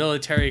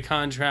military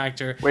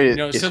contractor." Wait,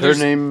 is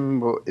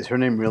her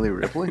name really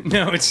Ripley?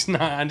 No, it's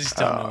not. I just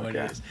don't know what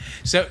it is.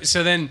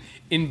 So then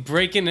in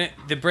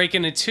the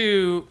Breaking It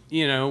 2,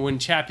 you know, when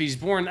Chappie's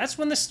born, that's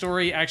when the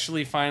story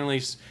actually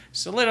finally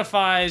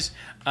solidifies.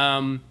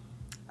 That's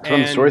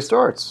when the story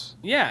starts.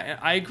 Yeah,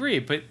 I agree.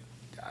 But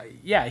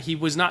yeah,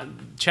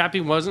 Chappie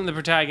wasn't the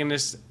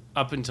protagonist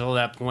up until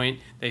that point.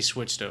 They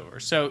switched over.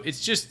 So it's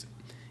just,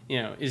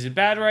 you know, is it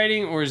bad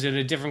writing or is it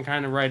a different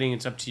kind of writing?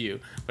 It's up to you.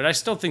 But I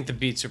still think the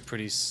beats are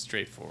pretty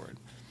straightforward.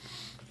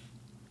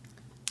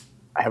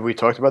 Have we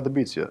talked about the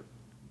beats yet?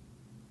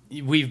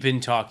 We've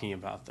been talking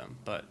about them,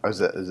 but... Oh, is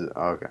it?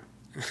 Oh, okay.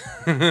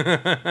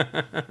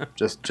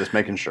 just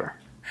making sure.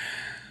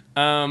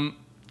 Do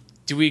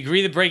we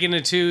agree that Breaking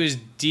Into 2 is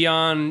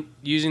Dion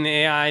using the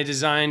AI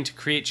design to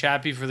create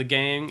Chappie for the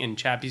gang and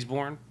Chappie's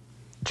born?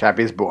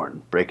 Chappie's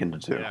born. Break Into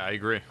 2. Yeah, I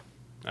agree.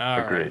 All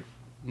Agreed. right.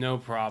 No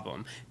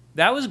problem.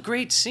 That was a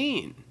great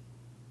scene.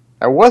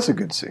 That was a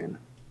good scene.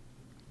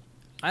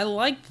 I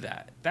liked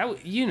that.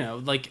 That, you know,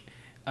 like...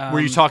 Were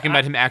you talking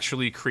about him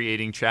actually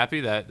creating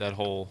Chappie? That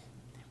whole...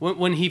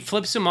 When he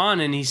flips him on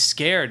and he's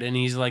scared and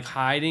he's like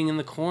hiding in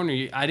the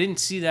corner, I didn't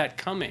see that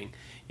coming,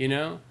 you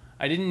know?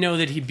 I didn't know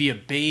that he'd be a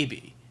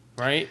baby,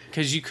 right?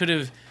 Because you could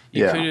have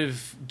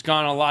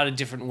gone a lot of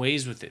different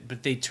ways with it,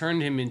 but they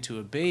turned him into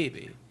a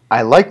baby.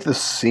 I like the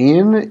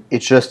scene.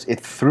 It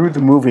threw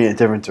the movie in a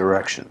different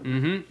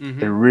direction.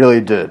 It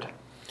really did.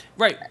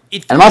 Right.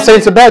 I'm not saying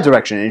it's a bad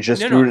direction. It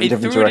just threw it in a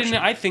different direction.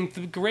 I think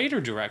the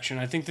greater direction.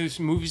 I think this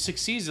movie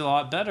succeeds a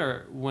lot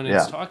better when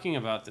it's talking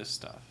about this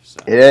stuff. So.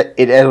 It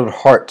added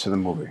heart to the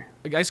movie.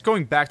 Guys,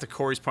 going back to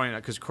Corey's point,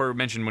 because Corey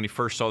mentioned when he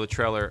first saw the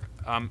trailer,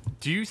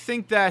 do you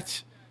think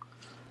that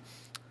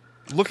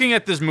looking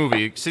at this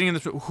movie,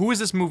 who is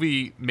this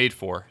movie made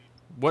for?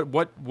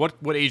 What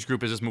age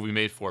group is this movie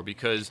made for?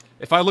 Because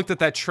if I looked at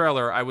that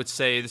trailer, I would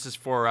say this is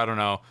for, I don't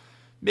know,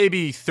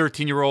 maybe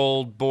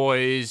 13-year-old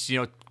boys,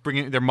 you know,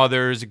 bringing their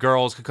mothers,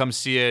 girls could come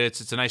see it.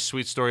 It's a nice,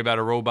 sweet story about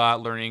a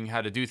robot learning how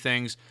to do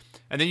things.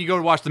 And then you go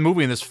to watch the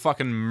movie and there's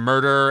fucking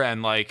murder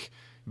and like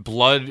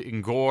blood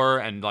and gore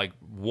and like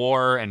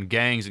war and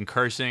gangs and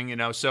cursing, you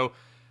know. So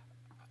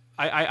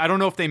I don't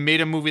know if they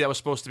made a movie that was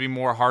supposed to be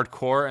more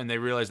hardcore and they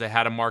realized they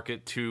had to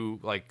market to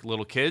like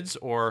little kids,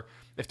 or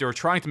if they were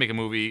trying to make a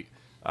movie.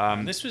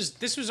 This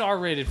was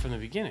R-rated from the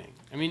beginning.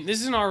 I mean,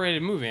 this is an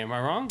R-rated movie. Am I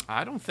wrong?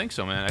 I don't think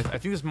so, man. I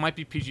think this might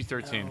be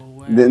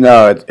PG-13.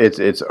 No,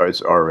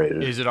 it's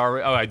R-rated. Is it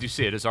R-rated? Oh, I do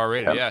see it. It's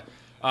R-rated. Yep.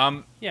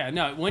 Yeah.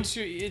 No.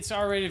 It's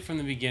R-rated from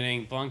the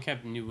beginning.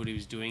 Blomkamp knew what he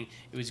was doing.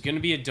 It was going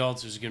to be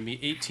adults. It was going to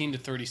be 18 to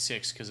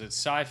 36 because it's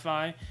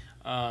sci-fi.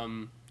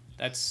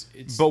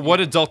 But what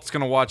adult's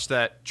going to watch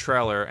that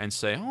trailer and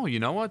say, "Oh, you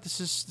know what?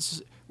 This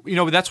is." You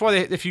know, that's why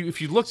if you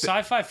look at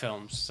sci-fi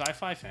films,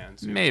 sci-fi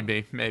fans.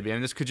 Maybe,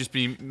 and this could just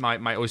be my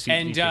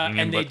OCD.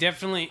 And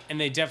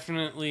they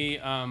definitely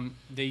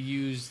they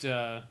used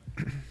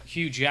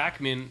Hugh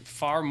Jackman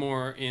far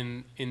more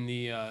in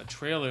the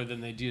trailer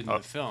than they did in the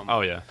film.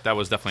 Oh yeah, that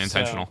was definitely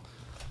intentional.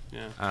 So,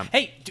 yeah.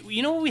 Hey,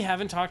 you know what we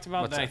haven't talked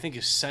about that I think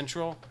is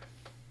central?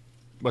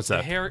 What's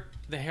that?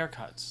 The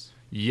haircuts.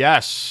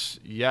 Yes.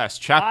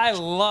 I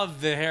love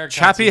the haircuts.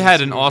 Chappie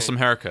had an awesome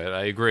haircut.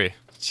 I agree.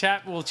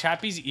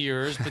 Chappie's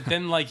ears, but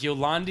then like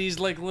Yolandi's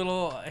like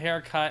little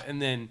haircut,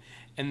 and then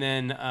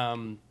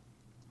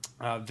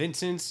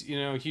Vincent's, you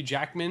know, Hugh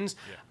Jackman's.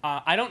 Yeah.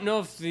 I don't know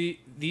if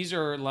these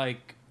are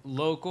like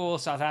local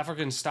South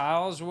African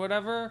styles or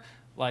whatever,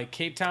 like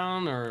Cape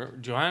Town or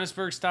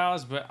Johannesburg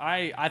styles, but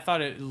I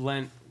thought it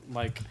lent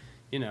like,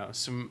 you know,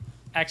 some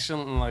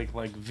excellent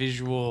like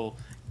visual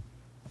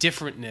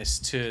differentness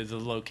to the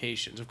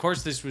locations. Of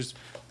course, this was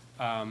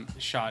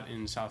shot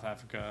in South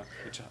Africa,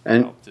 which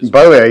helped as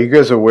by the way, are you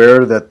guys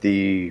aware that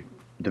the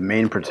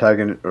main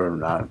protagonist, or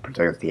not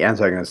protagonist, the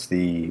antagonist,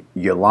 the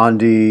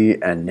Yolandi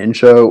and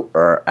Ninja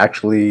are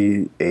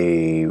actually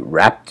a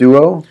rap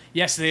duo?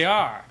 Yes, they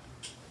are.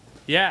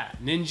 Yeah,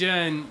 Ninja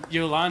and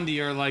Yolandi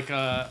are like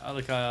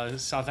a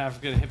South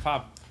African hip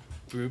hop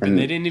group, and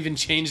they didn't even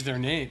change their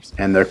names.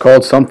 And they're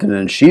called something,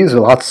 and she's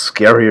a lot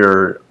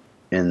scarier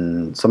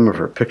in some of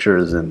her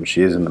pictures than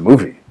she is in the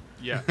movie.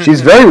 Yeah. She's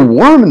very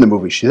warm in the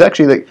movie. She's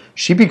actually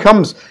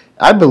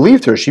I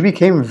believed her. She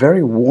became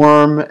very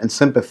warm and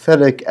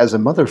sympathetic as a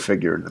mother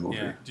figure in the movie.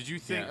 Yeah. Did you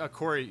think,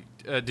 Corey,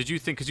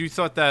 because you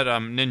thought that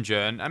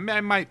Ninja, and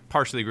I might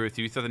partially agree with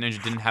you, thought that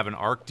Ninja didn't have an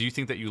arc. Do you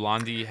think that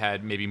Yolandi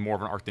had maybe more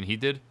of an arc than he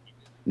did?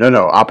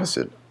 No,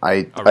 opposite.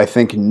 I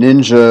think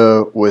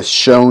Ninja was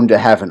shown to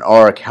have an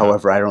arc.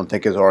 However, I don't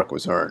think his arc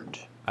was earned.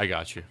 I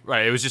got you.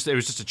 Right. It was just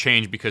a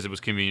change because it was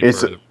convenient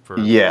for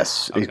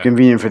yes, okay. It's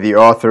convenient for the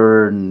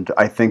author, and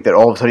I think that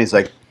all of a sudden he's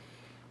like,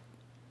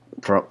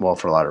 for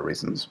a lot of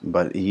reasons,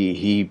 but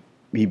he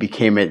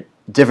became a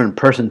different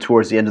person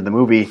towards the end of the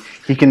movie.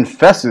 He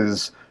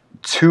confesses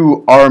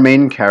to our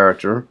main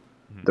character,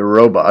 the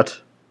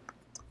robot,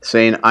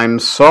 saying, "I'm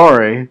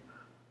sorry.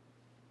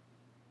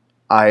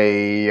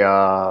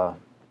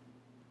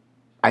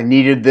 I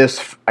needed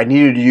this. I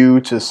needed you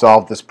to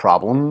solve this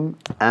problem,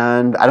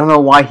 and I don't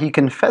know why he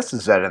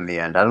confesses that in the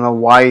end. I don't know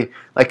why.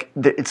 Like,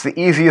 it's the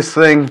easiest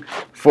thing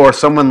for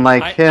someone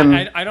like him.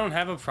 I don't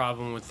have a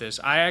problem with this.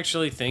 I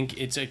actually think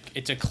it's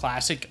a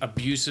classic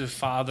abusive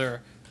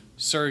father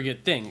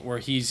surrogate thing where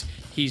he's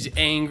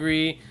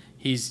angry.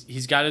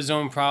 He's got his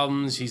own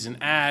problems. He's an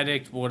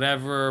addict,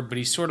 whatever. But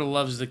he sort of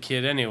loves the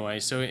kid anyway.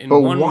 So in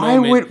one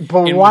moment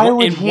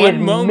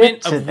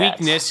of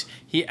weakness,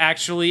 he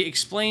actually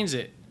explains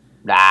it.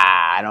 Nah,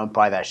 I don't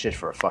buy that shit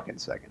for a fucking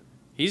second.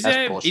 He's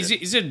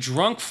a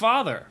drunk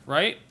father,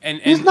 right?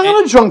 And he's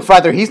not a drunk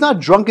father. He's not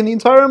drunk in the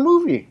entire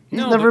movie.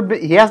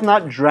 He has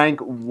not drank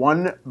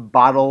one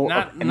bottle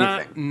of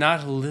anything.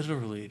 Not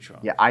literally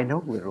drunk. Yeah, I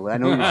know literally. I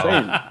know what you're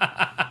saying.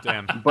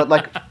 Damn. But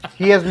like,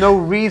 he has no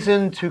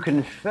reason to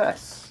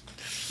confess.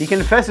 He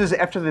confesses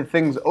after the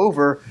thing's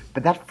over,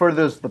 but that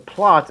furthers the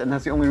plot, and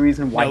that's the only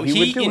reason why he would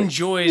do it. He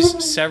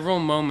enjoys several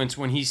moments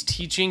when he's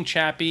teaching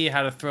Chappie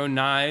how to throw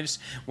knives,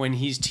 when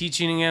he's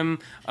teaching him,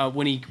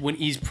 when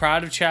he's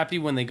proud of Chappie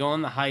when they go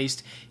on the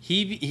heist.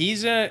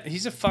 He's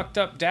a fucked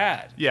up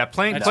dad. Yeah,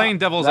 playing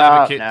devil's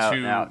advocate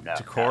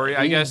to Corey,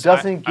 I guess. He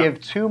doesn't give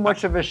too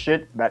much of a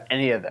shit about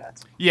any of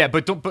that. Yeah,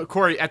 but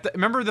Corey,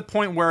 remember the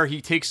point where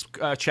he takes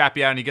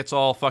Chappie out and he gets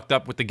all fucked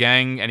up with the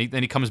gang, and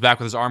then he comes back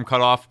with his arm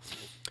cut off?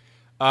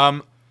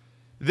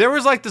 There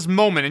was like this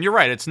moment, and you're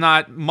right, it's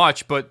not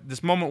much, but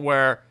this moment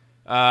where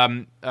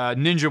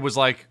Ninja was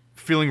like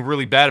feeling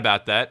really bad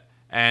about that,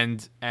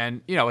 and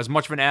you know, as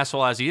much of an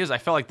asshole as he is, I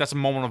felt like that's a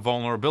moment of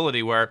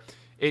vulnerability where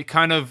it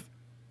kind of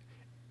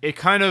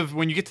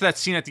when you get to that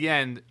scene at the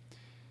end,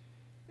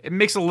 it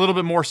makes a little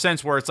bit more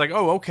sense where it's like,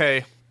 oh,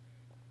 okay,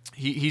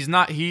 he is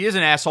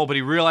an asshole, but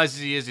he realizes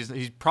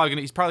he's probably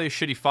a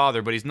shitty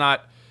father, but he's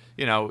not.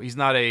 You know, he's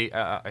not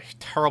a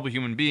terrible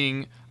human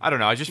being. I don't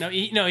know.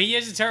 He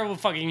is a terrible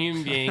fucking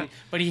human being,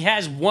 but he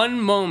has one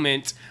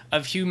moment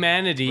of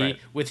humanity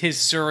with his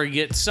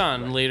surrogate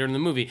son later in the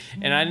movie,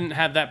 and I didn't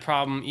have that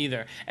problem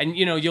either. And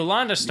you know,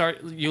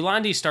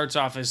 Yolandi starts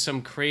off as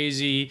some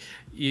crazy,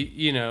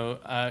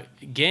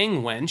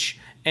 gang wench,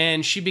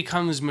 and she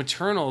becomes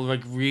maternal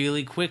like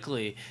really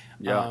quickly,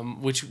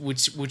 which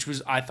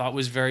was I thought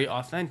was very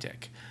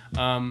authentic,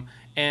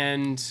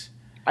 and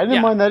I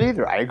didn't mind that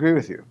either. I agree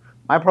with you.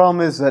 My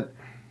problem is that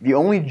the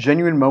only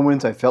genuine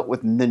moments I felt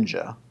with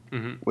Ninja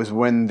was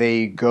when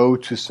they go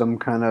to some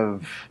kind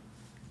of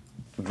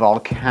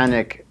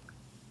volcanic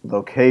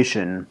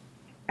location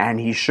and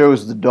he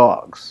shows the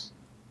dogs.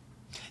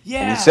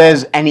 Yeah.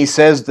 And he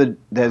says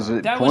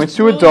that points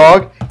to a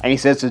dog and he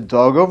says the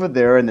dog over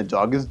there and the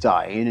dog is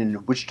dying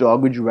and which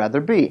dog would you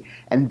rather be?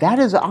 And that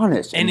is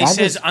honest. And he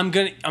says I'm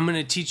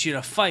gonna teach you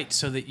to fight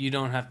so that you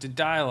don't have to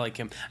die like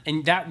him.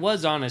 And that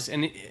was honest.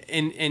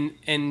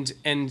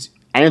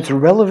 And it's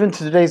relevant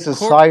to today's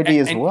society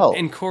as well.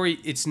 And Corey,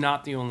 it's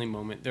not the only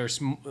moment.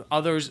 There's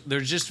others.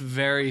 They're just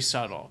very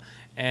subtle.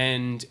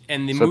 And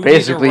the so movie's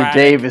basically,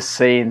 erratic. Dave is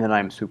saying that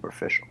I'm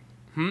superficial.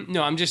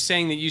 No, I'm just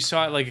saying that you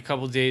saw it like a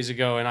couple days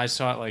ago, and I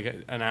saw it like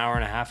an hour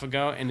and a half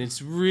ago, and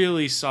it's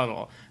really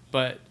subtle.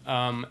 But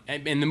and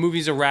the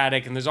movie's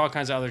erratic, and there's all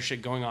kinds of other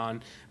shit going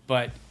on,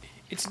 but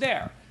it's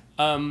there.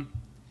 And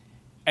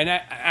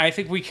I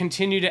think we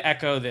continue to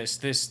echo this.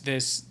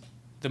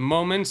 The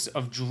moments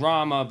of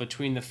drama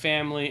between the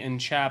family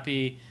and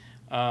Chappie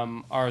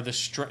are the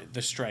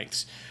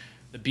strengths.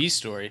 The B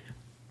story.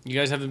 You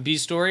guys have the B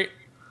story?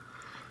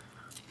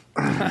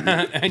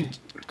 And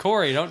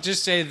Corey, don't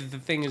just say that the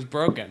thing is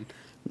broken.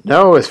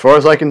 No, as far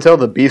as I can tell,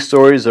 the B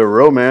story is a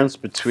romance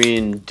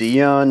between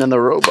Dion and the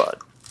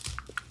robot.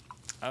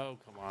 Oh,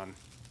 come on.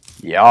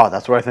 Yeah,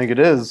 that's what I think it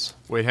is.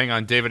 Wait, hang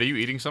on. David, are you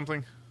eating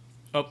something?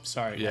 Oh,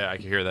 sorry. Yeah, I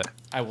can hear that.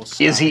 I will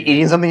stop. Is he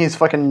eating something he's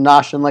fucking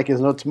noshing like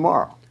there's no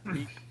tomorrow?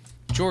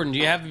 Jordan, do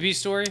you have a B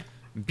story?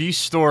 B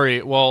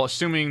story. Well,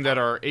 assuming that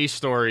our A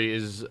story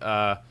is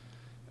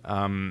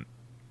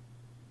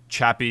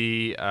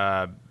Chappie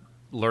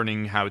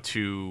learning how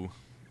to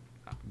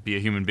be a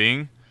human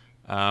being,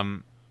 I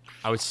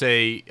would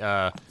say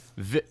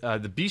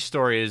the B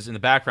story is in the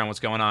background. What's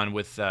going on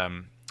with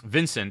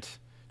Vincent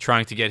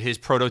trying to get his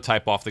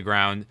prototype off the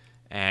ground?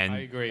 And, I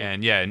agree.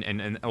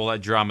 And all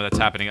that drama that's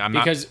happening. I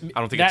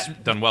don't think it's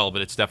done well,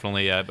 but it's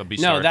definitely a B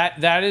story. No,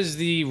 that is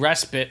the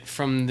respite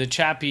from the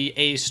Chappie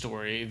A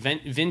story.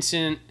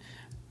 Vincent,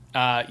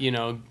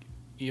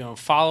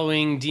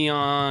 following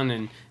Dion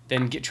and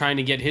then trying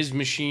to get his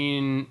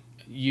machine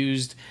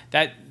used.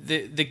 That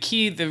the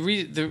key, the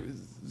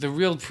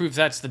real proof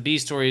that's the B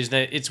story is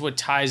that it's what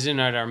ties in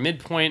at our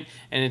midpoint,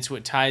 and it's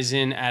what ties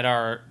in at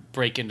our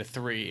break into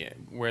 3,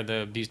 where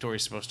the B story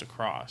is supposed to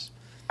cross.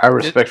 I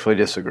respectfully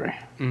disagree.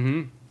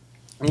 Mm-hmm.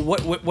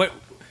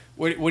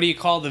 What do you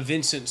call the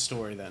Vincent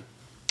story then?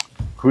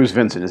 Who's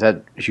Vincent? Is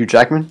that Hugh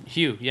Jackman?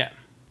 Hugh, yeah.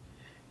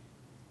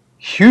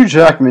 Hugh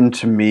Jackman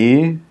to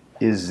me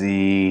is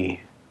the.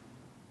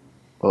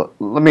 Well,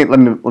 let me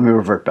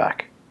revert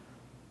back.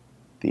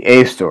 The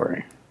A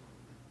story.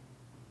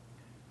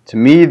 To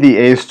me, the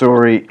A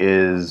story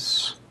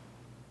is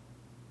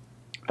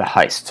the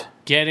heist.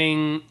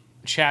 Getting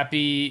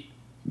Chappie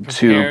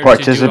prepared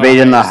participate do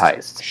a in the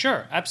heist.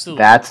 Sure,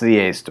 absolutely. That's the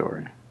A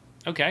story.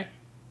 Okay.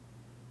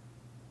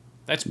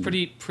 That's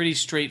pretty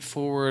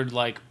straightforward,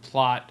 like,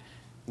 plot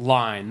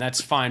line.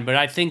 That's fine. But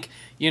I think,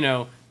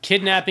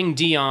 kidnapping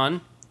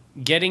Dion,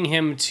 getting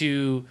him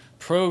to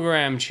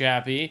program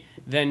CHAPPiE,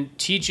 then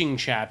teaching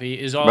CHAPPIE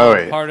is all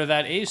part of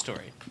that A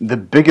story. The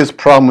biggest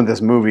problem with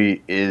this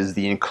movie is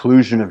the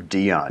inclusion of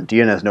Dion.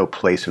 Dion has no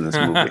place in this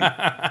movie.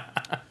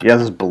 He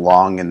doesn't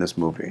belong in this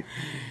movie.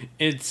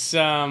 He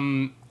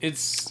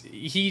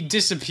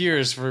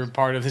disappears for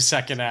part of the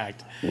second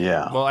act.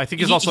 Yeah. Well, I think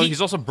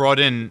he's also brought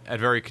in at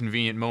very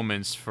convenient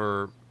moments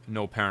for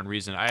no apparent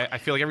reason. I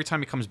feel like every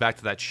time he comes back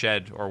to that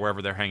shed or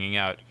wherever they're hanging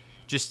out,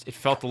 it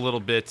felt a little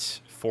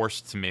bit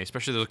forced to me.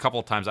 Especially there's a couple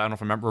of times, I don't know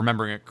if I'm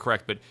remembering it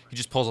correct, but he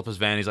just pulls up his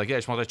van. He's like, "Yeah, I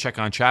just wanted to check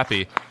on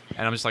CHAPPiE,"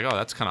 and I'm just like, "Oh,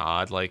 that's kind of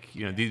odd." Like,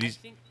 these.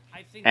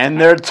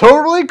 And they're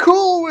totally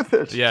cool with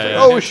it. Yeah.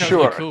 Oh, they're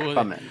sure. Totally cool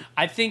Come in.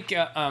 I think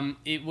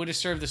it would have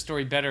served the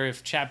story better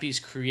if CHAPPIE's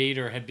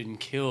creator had been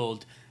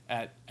killed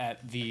at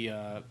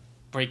the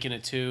Breaking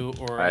It 2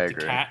 or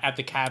at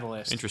the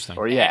Catalyst. Interesting.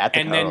 Or at the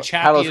and then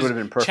Catalyst would have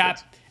been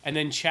perfect. And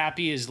then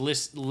CHAPPIE is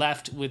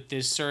left with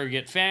this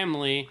surrogate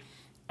family.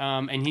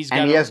 And he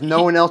has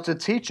no one else to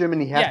teach him, and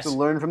he has to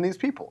learn from these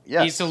people. Yes.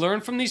 He has to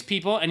learn from these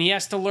people, and he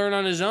has to learn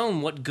on his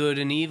own what good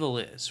and evil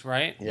is,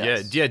 right?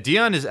 Yes. Yeah.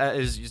 Dion is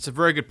it's a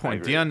very good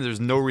point. Dion,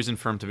 there's no reason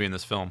for him to be in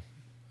this film.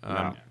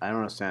 No, I don't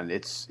understand.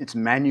 It's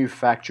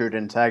manufactured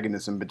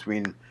antagonism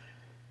between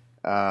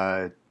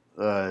Jean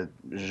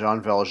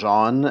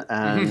Valjean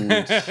and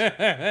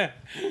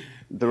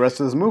the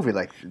rest of this movie.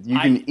 Like, you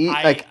can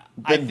eat.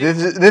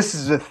 This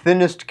is the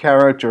thinnest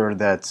character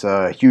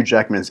that Hugh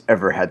Jackman has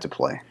ever had to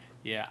play.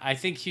 Yeah, I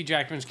think Hugh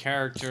Jackman's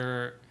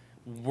character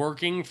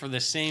working for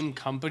the same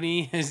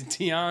company as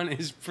Dion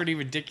is pretty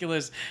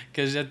ridiculous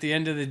because at the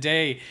end of the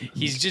day,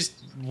 he's just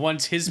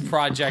wants his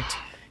project,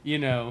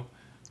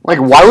 Like,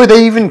 why would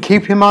they even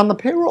keep him on the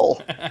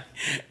payroll?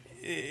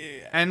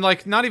 And,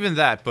 like, not even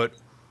that, but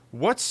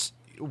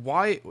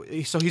why?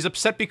 So he's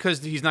upset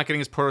because he's not getting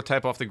his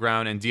prototype off the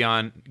ground, and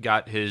Dion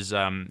got his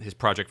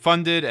project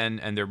funded,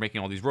 and they're making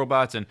all these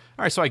robots, and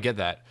all right, so I get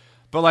that.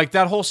 But, like,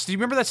 that whole... Do you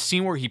remember that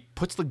scene where he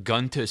puts the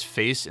gun to his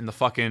face in the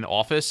fucking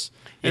office?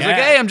 He's like,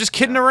 "Hey, I'm just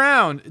kidding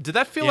around." Did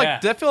that feel a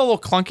little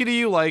clunky to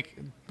you? Like,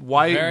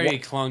 why... Very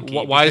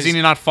clunky. Why is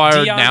he not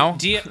fired now?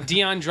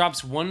 Dion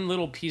drops one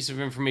little piece of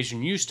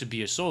information. You used to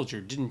be a soldier,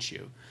 didn't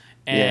you?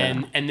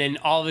 And then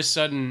all of a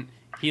sudden,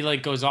 he,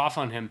 like, goes off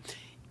on him.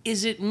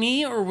 Is it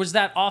me, or was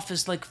that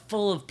office, like,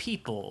 full of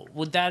people?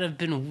 Would that have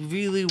been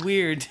really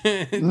weird?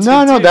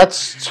 No,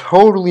 that's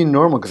totally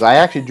normal, because I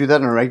actually do that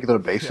on a regular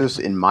basis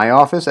in my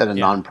office at a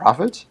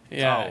nonprofit.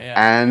 Yeah.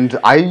 And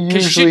I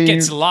usually shit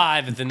gets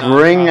live at the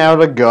bring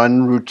out a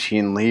gun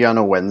routinely on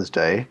a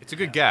Wednesday. It's a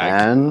good gag.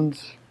 And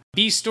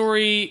B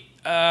story,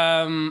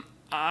 I'm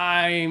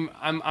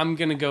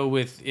gonna go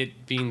with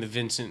it being the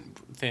Vincent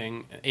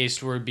thing. A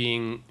story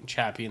being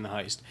CHAPPIE and the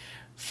heist.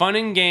 Fun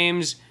and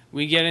games.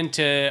 We get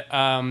into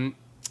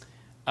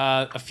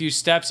a few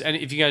steps, and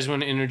if you guys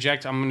want to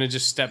interject, I'm going to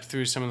just step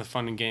through some of the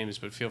fun and games,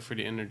 but feel free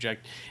to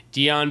interject.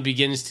 Dion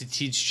begins to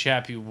teach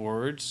CHAPPIE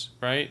words,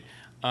 right?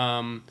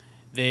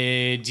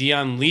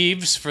 Dion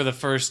leaves for the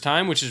first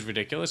time, which is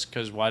ridiculous,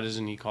 because why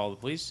doesn't he call the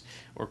police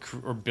or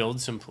build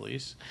some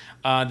police?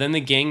 Then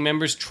the gang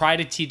members try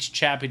to teach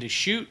CHAPPIE to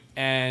shoot,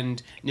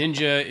 and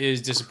Ninja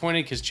is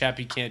disappointed because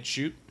CHAPPIE can't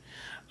shoot.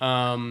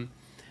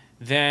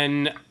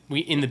 Then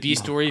in the B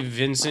story,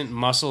 Vincent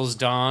muscles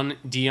Dion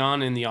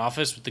in the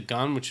office with the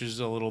gun, which is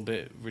a little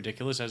bit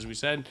ridiculous, as we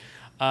said.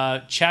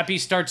 CHAPPIE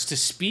starts to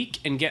speak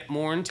and get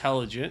more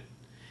intelligent.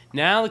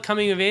 Now the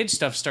coming of age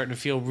stuff's starting to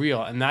feel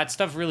real, and that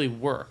stuff really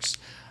works.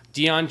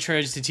 Dion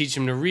tries to teach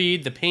him to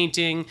read, the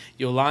painting.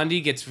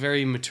 Yolandi gets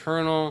very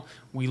maternal.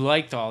 We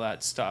liked all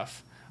that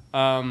stuff.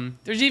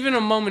 There's even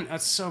a moment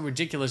that's so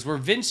ridiculous where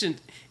Vincent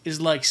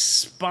is like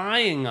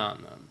spying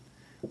on them.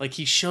 Like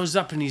he shows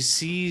up and he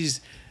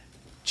sees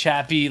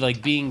CHAPPIE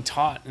like being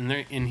taught,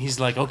 and he's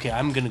like, okay,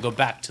 I'm gonna go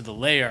back to the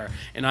lair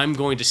and I'm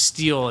going to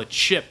steal a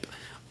chip,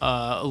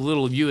 a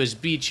little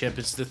USB chip.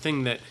 It's the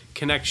thing that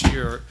connects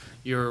your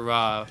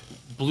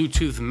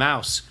Bluetooth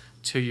mouse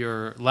to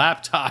your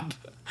laptop.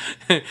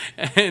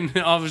 And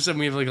all of a sudden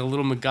we have like a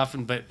little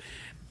MacGuffin, but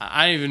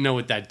I don't even know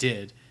what that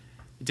did.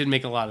 It didn't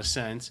make a lot of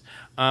sense.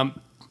 And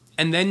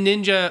then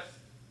Ninja.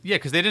 Yeah,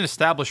 because they didn't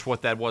establish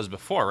what that was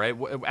before, right?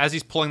 As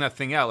he's pulling that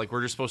thing out, like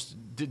we're just supposed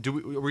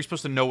to are we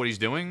supposed to know what he's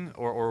doing,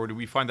 or do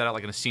we find that out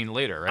like in a scene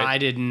later, right? I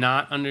did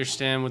not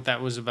understand what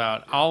that was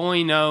about. All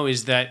we know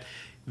is that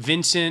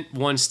Vincent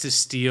wants to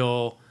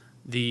steal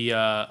the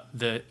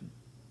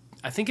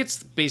I think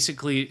it's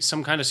basically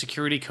some kind of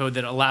security code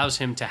that allows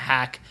him to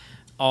hack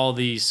all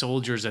the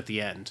soldiers at the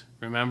end.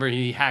 Remember,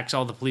 he hacks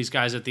all the police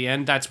guys at the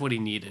end. That's what he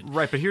needed.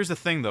 Right, but here's the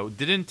thing, though.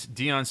 Didn't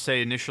Dion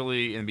say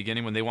initially in the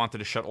beginning when they wanted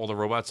to shut all the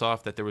robots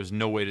off that there was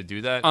no way to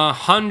do that?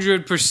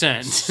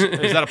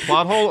 100%. Is that a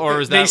plot hole,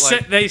 or is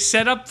that they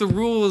set up the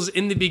rules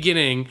in the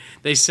beginning?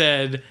 They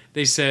said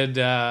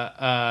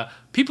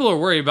people are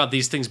worried about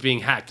these things being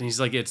hacked, and he's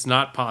like, it's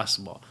not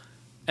possible.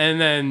 And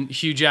then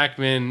Hugh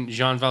Jackman,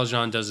 Jean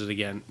Valjean does it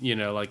again,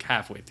 like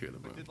halfway through the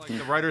movie.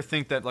 Did the writer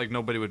think that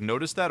nobody would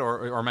notice that,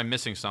 or am I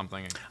missing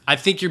something? I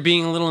think you're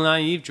being a little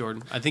naive,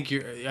 Jordan. I think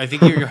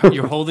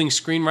you're holding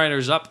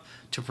screenwriters up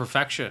to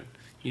perfection.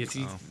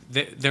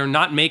 They're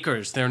not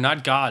makers. They're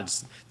not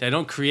gods. They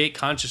don't create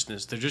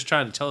consciousness. They're just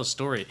trying to tell a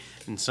story,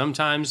 and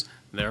sometimes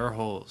there are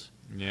holes.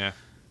 Yeah,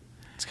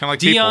 it's kind of like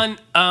Dion.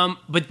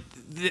 But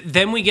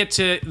then we get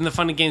to in the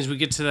fun and games. We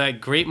get to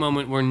that great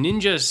moment where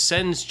Ninja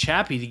sends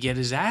Chappie to get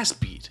his ass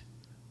beat.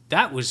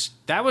 That was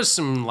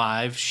some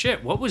live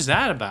shit. What was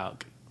that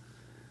about?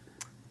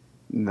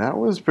 That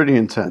was pretty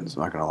intense.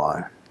 I'm not gonna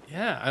lie.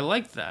 Yeah, I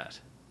liked that.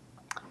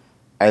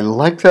 I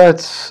like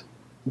that,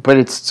 but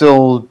it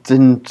still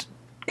didn't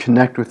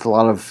connect with a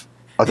lot of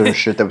other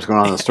shit that was going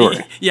on in the story.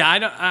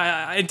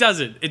 Yeah, it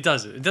doesn't. It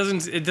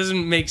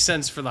doesn't make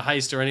sense for the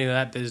heist or any of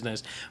that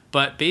business.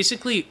 But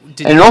basically,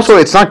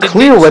 it's not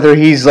clear whether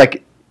he's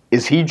like,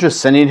 is he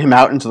just sending him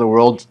out into the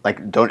world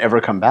like, don't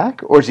ever come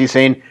back, or is he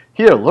saying,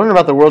 here, learn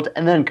about the world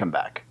and then come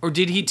back? Or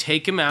did he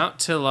take him out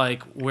to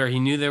like where he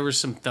knew there were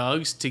some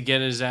thugs to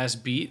get his ass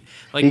beat?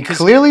 Like he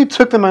clearly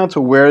took them out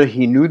to where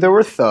he knew there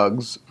were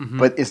thugs,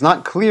 but it's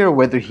not clear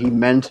whether he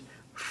meant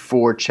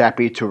for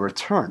Chappie to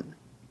return.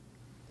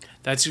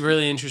 That's a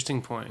really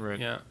interesting point. Right.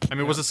 Yeah. I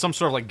mean, was it some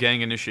sort of like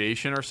gang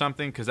initiation or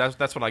something? Because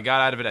that's what I got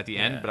out of it at the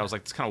end. Yeah. But I was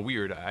like, it's kind of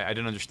weird. I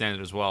didn't understand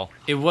it as well.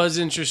 It was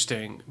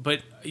interesting,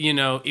 but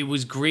it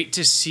was great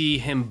to see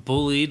him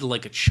bullied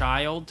like a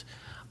child.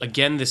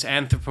 Again, this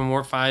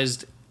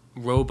anthropomorphized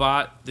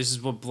robot. This is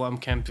what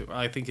Blomkamp,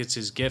 I think it's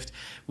his gift.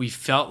 We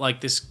felt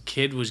like this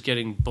kid was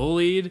getting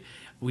bullied.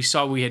 We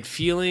saw we had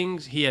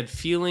feelings. He had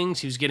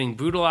feelings. He was getting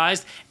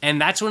brutalized. And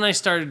that's when I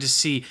started to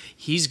see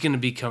he's going to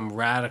become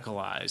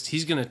radicalized.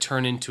 He's going to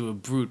turn into a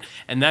brute.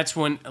 And that's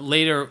when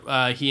later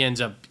he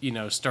ends up,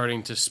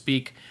 starting to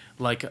speak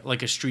like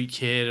a street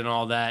kid and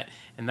all that.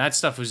 And that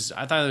stuff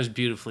I thought it was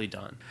beautifully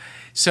done.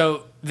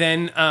 So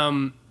then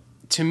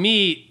to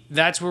me,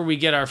 that's where we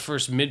get our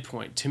first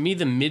midpoint. To me,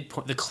 the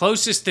midpoint, the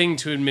closest thing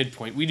to a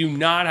midpoint, we do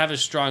not have a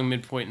strong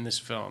midpoint in this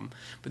film,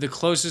 but the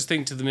closest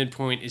thing to the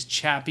midpoint is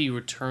Chappie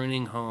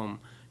returning home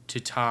to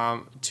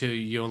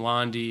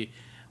Yolandi,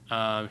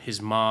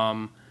 his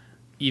mom,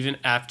 even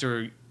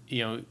after,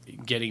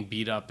 getting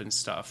beat up and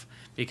stuff.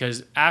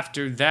 Because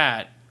after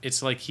that,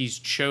 it's like he's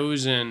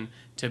chosen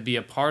to be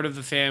a part of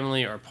the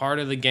family or a part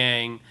of the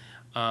gang,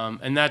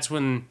 and that's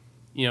when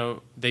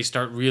they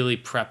start really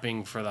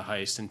prepping for the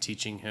heist and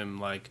teaching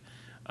him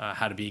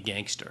how to be a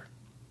gangster.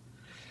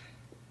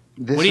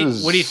 What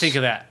do you think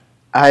of that?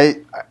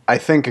 I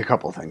think a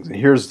couple things. And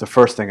here's the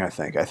first thing I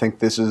think. I think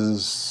this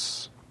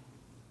is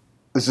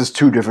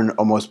two different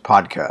almost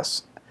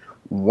podcasts.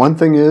 One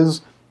thing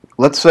is,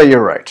 let's say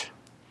you're right.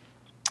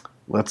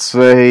 Let's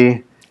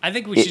say I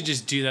think we should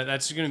just do that.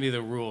 That's going to be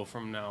the rule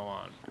from now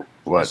on.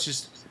 What? Let's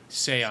just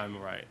say I'm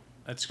right.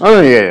 That's Oh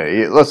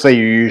yeah. Let's say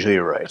you're usually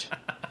right.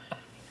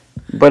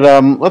 But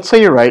let's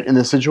say you're right in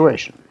this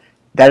situation.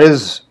 That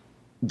is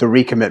the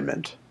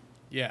recommitment.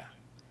 Yeah.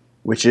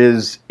 Which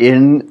is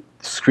in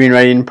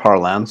screenwriting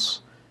parlance,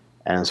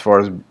 and as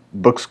far as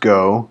books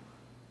go,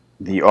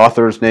 the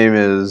author's name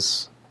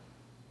is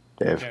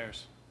Dave. Who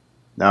cares?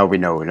 No, we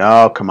know.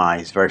 No, come on,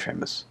 he's very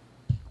famous.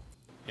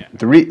 Yeah.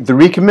 The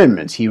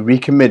recommitment. He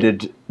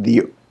recommitted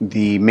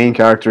the main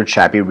character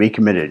Chappie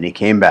recommitted, and he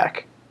came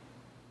back.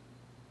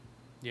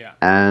 Yeah.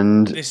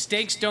 And the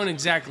stakes don't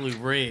exactly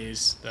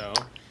raise though.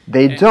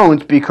 They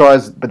don't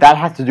but that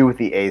has to do with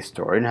the A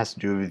story, and it has to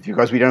do with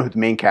because we don't know who the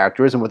main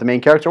character is and what the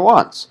main character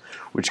wants,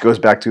 which goes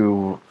back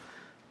to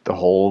the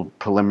whole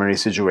preliminary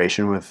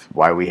situation with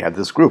why we have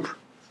this group.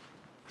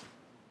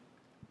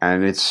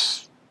 And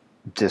it's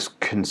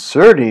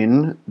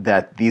disconcerting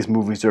that these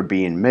movies are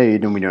being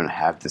made and we don't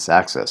have this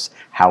access.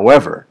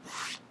 However,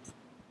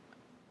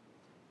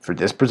 for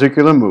this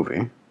particular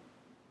movie,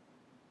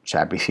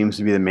 Chappie seems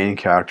to be the main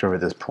character at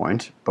this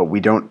point, but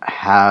we don't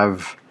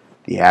have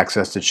the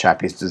access to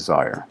Chappie's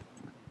desire.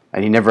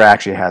 And he never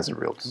actually has a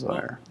real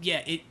desire. Well,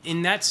 yeah,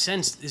 in that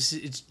sense,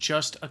 it's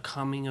just a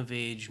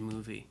coming-of-age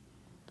movie.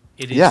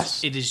 It is,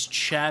 yes. It is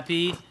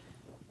Chappie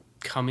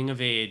coming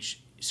of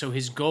age. So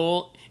his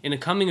goal, in a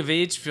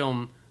coming-of-age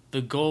film,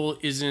 the goal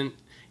isn't,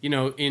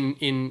 in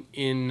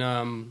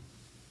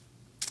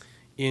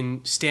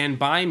Stand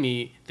By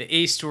Me, the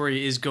A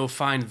story is go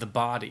find the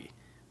body,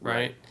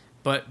 right?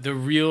 But the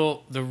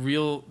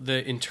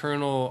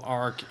internal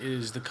arc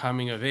is the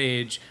coming of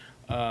age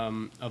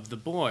of the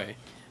boy.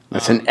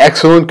 That's an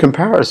excellent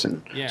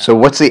comparison. Yeah. So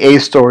what's the A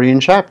story in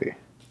Chappie?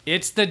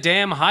 It's the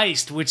damn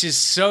heist, which is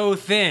so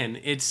thin.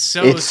 It's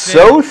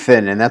so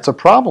thin, and that's a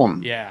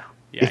problem. Yeah.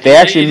 If they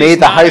actually made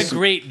the heist, it's not a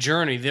great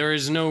journey. There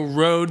is no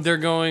road they're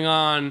going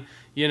on.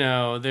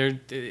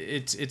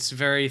 It's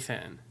very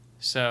thin.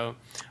 So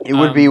it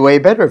would be way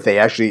better if the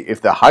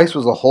heist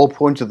was the whole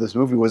point of this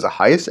movie was a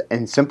heist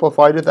and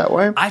simplified it that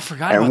way. I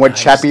forgot and about what the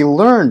heist. Chappie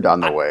learned on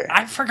the way.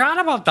 I forgot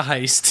about the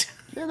heist.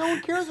 Yeah, no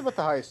one cares about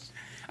the heist.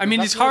 I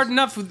mean, it's hard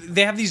enough.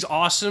 They have these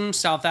awesome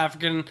South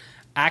African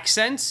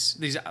accents,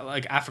 these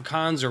like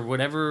Afrikaans or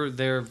whatever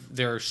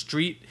their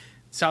street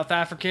South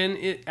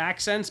African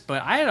accents,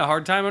 but I had a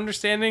hard time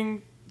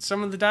understanding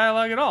some of the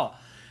dialogue at all.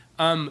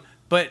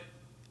 But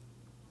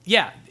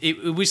yeah,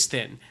 it was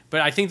thin. But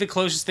I think the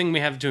closest thing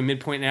we have to a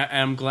midpoint, and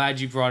I'm glad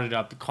you brought it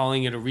up,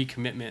 calling it a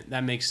recommitment,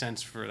 that makes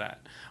sense for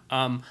that.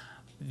 And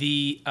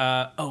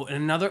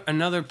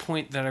another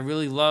point that I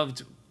really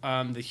loved,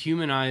 the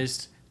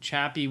humanized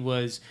Chappie,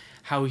 was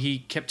how he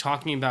kept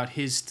talking about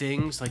his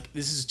things, like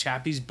this is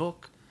Chappie's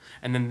book,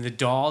 and then the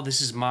doll, this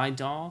is my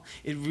doll.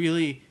 It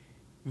really,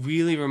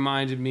 really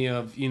reminded me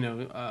of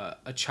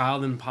a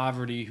child in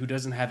poverty who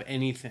doesn't have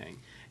anything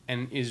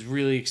and is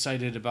really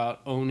excited about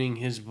owning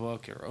his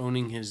book or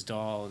owning his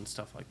doll and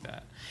stuff like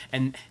that.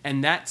 And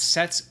that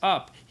sets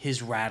up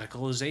his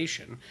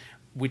radicalization,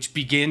 which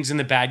begins in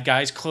the bad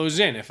guys close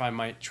in, if I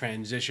might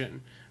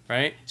transition,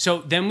 right? So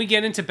then we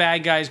get into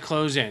bad guys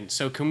close in.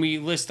 So can we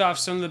list off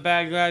some of the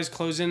bad guys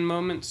close in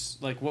moments?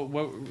 Like what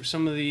were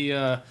some of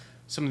the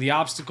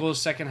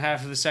obstacles second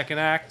half of the second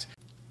act?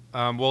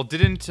 So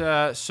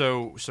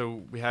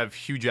we have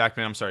Hugh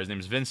Jackman, I'm sorry, his name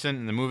is Vincent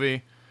in the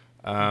movie.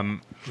 Jean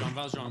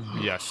Valjean.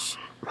 Yes.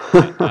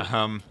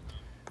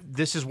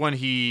 This is when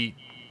he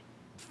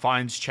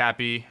finds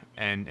Chappie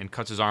and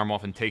cuts his arm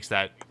off and takes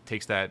that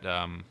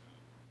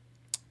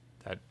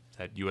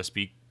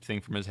USB thing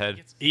from his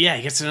head. Yeah,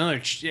 he gets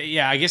another.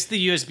 Yeah, I guess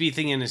the USB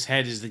thing in his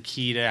head is the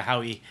key to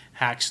how he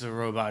hacks the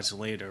robots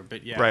later.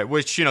 But yeah, right.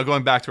 Which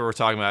going back to what we're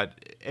talking about,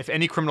 if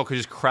any criminal could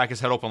just crack his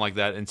head open like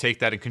that and take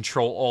that and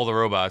control all the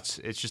robots,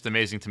 it's just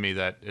amazing to me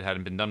that it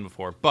hadn't been done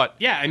before. But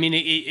yeah, I mean,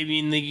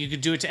 you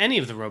could do it to any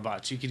of the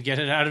robots. You could get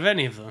it out of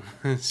any of them.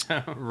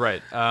 So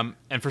right.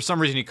 And for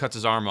some reason, he cuts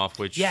his arm off.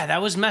 Which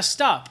that was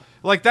messed up.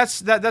 Like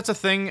that's a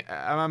thing.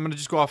 I'm gonna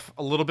just go off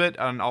a little bit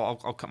and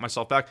I'll cut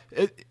myself back.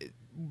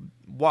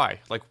 Why?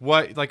 Like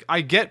what? Like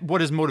I get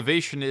what his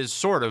motivation is,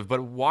 sort of,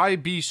 but why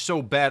be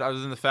so bad? Other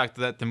than the fact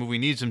that the movie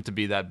needs him to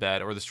be that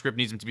bad, or the script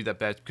needs him to be that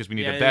bad because we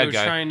need a bad guy. They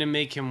were trying to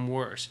make him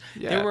worse.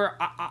 Yeah. There were.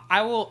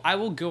 I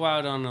will go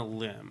out on a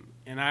limb,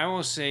 and I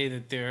will say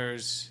that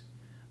there's.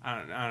 I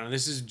don't know.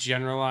 This is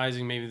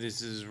generalizing. Maybe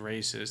this is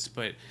racist,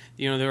 but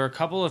there were a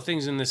couple of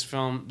things in this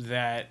film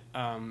that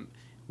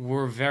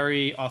were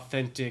very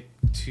authentic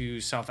to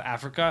South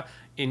Africa.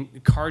 In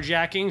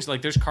carjackings,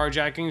 like there's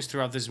carjackings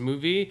throughout this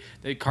movie.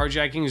 The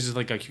carjackings is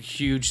like a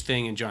huge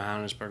thing in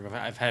Johannesburg.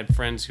 I've had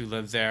friends who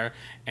live there,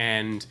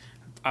 and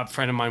a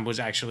friend of mine was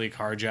actually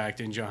carjacked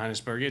in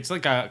Johannesburg. It's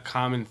like a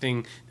common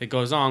thing that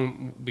goes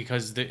on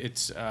because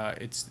it's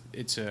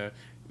a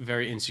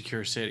very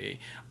insecure city.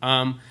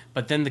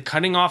 But then the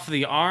cutting off of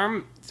the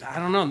arm, I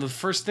don't know. The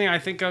first thing I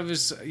think of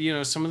is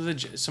some of the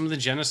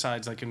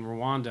genocides, like in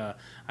Rwanda.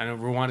 I know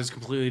Rwanda's a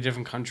completely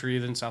different country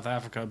than South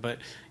Africa, but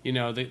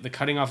the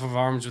cutting off of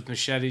arms with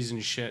machetes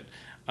and shit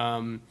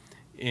in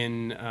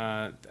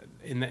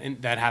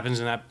that happens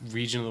in that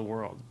region of the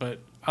world. But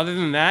other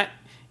than that,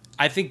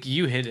 I think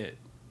you hit it.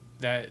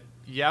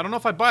 Yeah, I don't know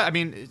if I buy. I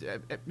mean,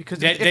 because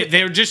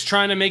they're just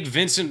trying to make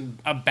Vincent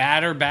a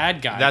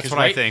bad guy. That's what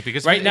I think.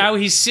 Because right now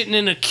he's sitting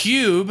in a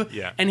cube,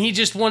 and he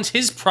just wants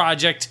his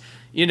project,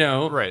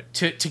 right,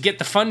 to get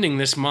the funding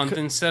this month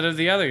instead of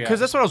the other guy. Because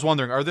that's what I was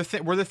wondering.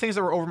 Were there things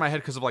that were over my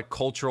head because of like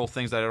cultural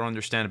things that I don't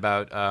understand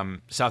about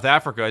South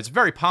Africa? It's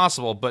very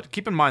possible, but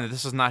keep in mind that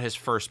this is not his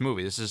first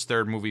movie. This is his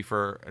third movie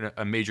for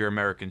a major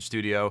American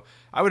studio.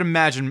 I would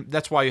imagine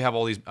that's why you have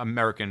all these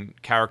American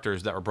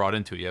characters that were brought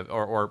into it,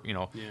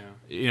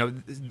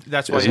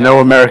 that's why there's no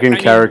American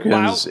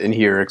characters in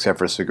here except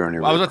for Sigourney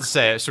Weaver. I was about to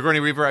say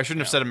Sigourney Weaver. I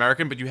shouldn't have said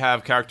American, but you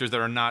have characters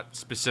that are not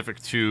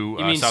specific to.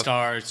 You mean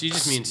stars? You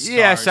just mean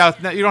stars? Yeah,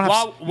 you don't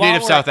have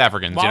native South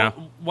Africans.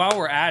 While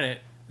we're at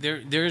it,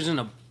 there isn't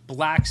a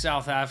black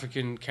South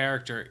African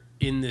character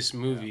in this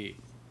movie,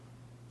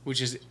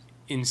 which is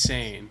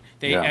insane.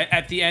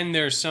 At the end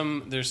there's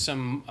some.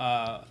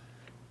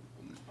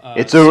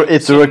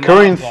 It's a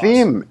recurring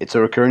theme. It's a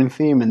recurring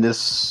theme in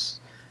this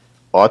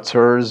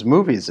auteur's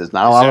movies. There's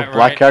not a lot of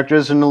black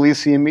characters in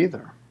Elysium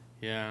either.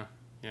 Yeah,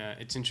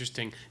 it's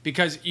interesting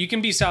because you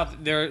can be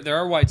there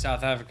are white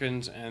South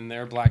Africans and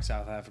there are black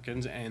South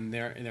Africans, and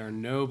there are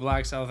no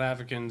black South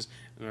Africans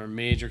that are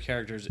major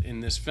characters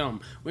in this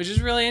film, which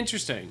is really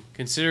interesting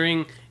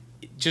considering,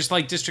 just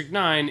like District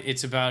 9,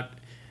 it's about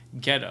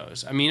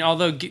ghettos. I mean,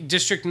 although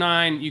District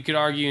 9, you could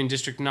argue in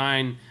District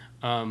 9.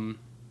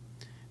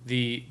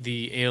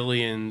 The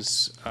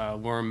aliens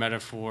were a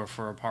metaphor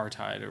for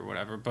apartheid or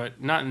whatever, but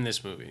not in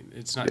this movie.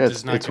 It's not.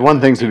 It's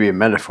one thing to be a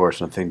metaphor; it's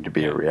another thing to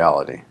be a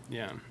reality.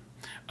 Yeah.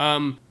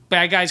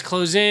 Bad guys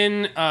close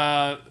in.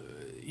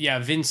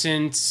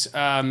 Vincent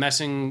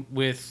messing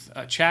with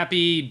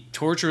Chappie,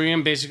 torturing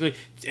him basically,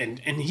 and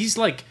he's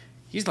like,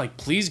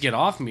 please get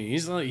off me.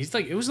 He's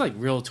like, it was like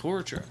real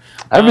torture.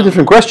 I have a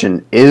different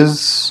question.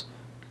 Is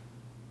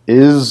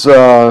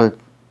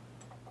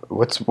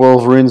what's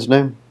Wolverine's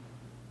name?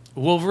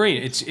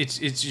 Wolverine.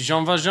 It's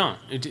Jean Valjean.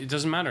 It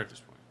doesn't matter at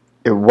this point.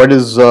 What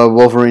is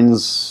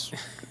Wolverine's?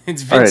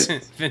 It's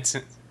Vincent. Right.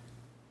 Vincent.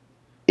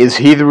 Is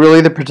he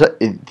really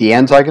the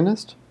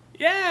antagonist?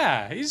 Yeah,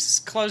 Yeah, he's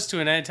close to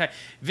an antagonist.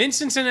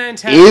 Vincent's an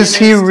antagonist. Is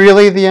he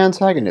really the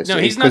antagonist? No,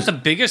 he's not the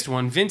biggest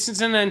one.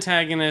 Vincent's an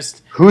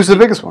antagonist. Who's the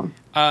biggest one?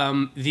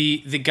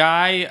 The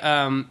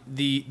guy,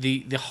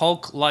 the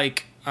Hulk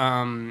like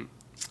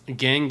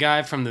gang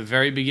guy from the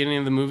very beginning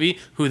of the movie,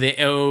 who they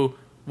owe,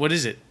 what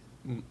is it,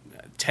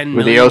 $10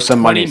 million, they owe some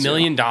money $20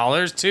 million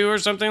to, or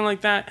something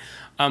like that.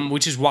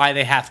 Which is why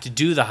they have to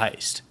do the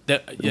heist.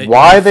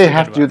 Why they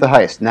have to do the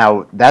heist?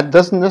 Now, that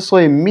doesn't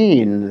necessarily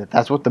mean that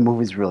that's what the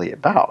movie's really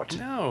about.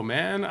 No,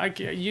 man. I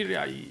get it.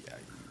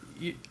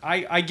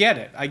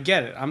 I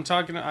get it. I'm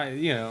talking.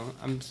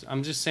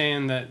 I'm just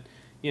saying that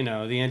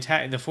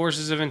the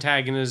forces of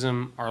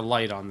antagonism are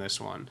light on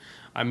this one.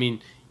 I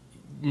mean,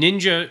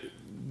 Ninja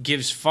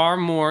gives far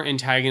more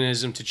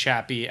antagonism to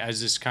Chappie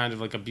as this kind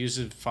of like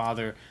abusive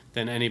father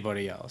than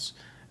anybody else,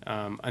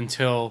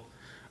 until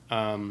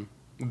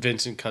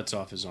Vincent cuts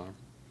off his arm.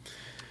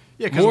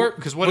 Yeah,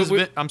 because what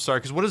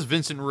does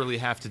Vincent really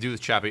have to do with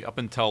Chappie up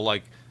until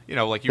like you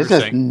were saying?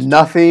 This has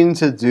nothing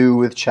to do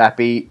with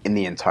Chappie in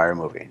the entire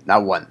movie.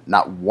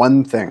 Not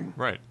one thing.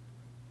 Right.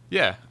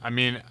 Yeah, I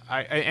mean,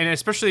 and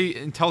especially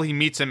until he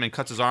meets him and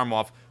cuts his arm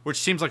off, which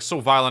seems like so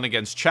violent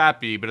against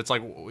Chappie, but it's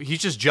like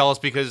he's just jealous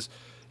because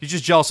he's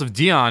just jealous of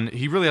Dion.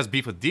 He really has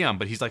beef with Dion,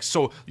 but he's like,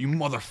 so you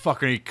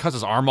motherfucker, and he cuts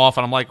his arm off,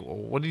 and I'm like,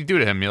 what did he do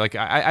to him? You're like,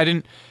 I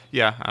didn't.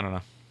 Yeah, I don't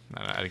know.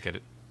 I didn't get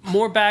it.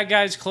 More bad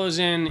guys close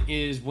in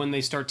is when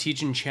they start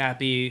teaching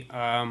Chappie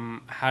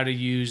how to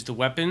use the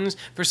weapons.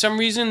 For some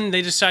reason,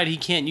 they decide he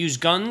can't use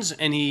guns,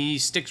 and he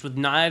sticks with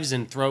knives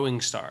and throwing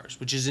stars,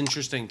 which is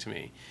interesting to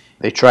me.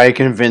 They try to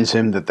convince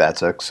him that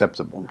that's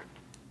acceptable.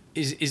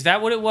 Is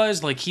that what it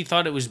was? Like, he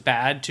thought it was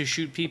bad to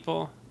shoot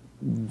people?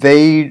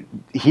 He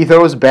thought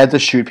it was bad to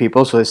shoot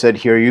people, so they said,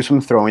 here, use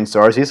some throwing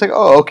stars. He's like,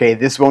 oh, okay,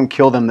 this won't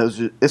kill them.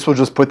 This will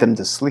just put them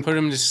to sleep. Put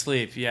them to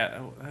sleep,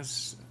 yeah.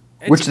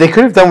 Which they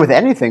could have done with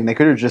anything. They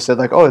could have just said,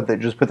 like, oh, they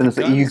just put them to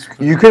sleep.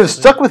 You could have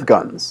stuck with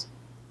guns.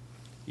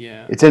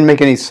 Yeah. It didn't make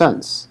any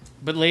sense.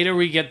 But later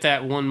we get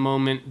that one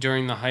moment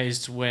during the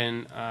heist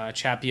when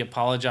Chappie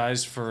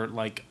apologized for,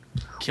 like,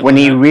 killing when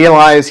he them.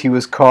 realized he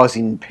was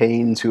causing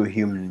pain to a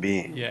human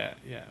being. Yeah.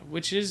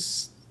 Which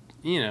is,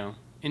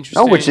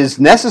 interesting. No, which is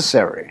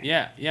necessary.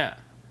 Yeah.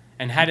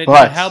 And had it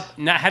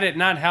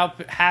not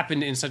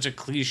happened in such a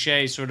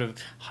cliche sort of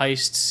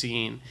heist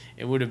scene,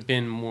 it would have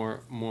been more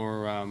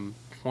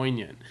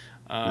poignant.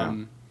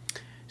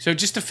 So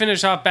just to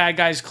finish off, bad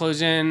guys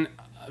close in.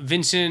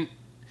 Vincent,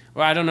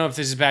 well, I don't know if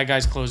this is bad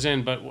guys close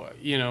in, but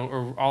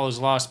or all is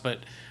lost. But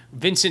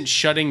Vincent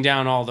shutting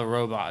down all the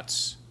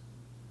robots.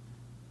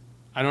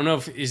 I don't know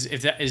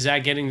if that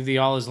getting to the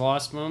all is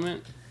lost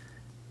moment.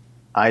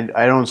 I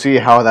don't see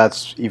how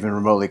that's even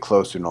remotely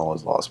close to an all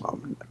is lost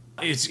moment.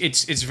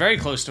 It's very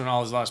close to an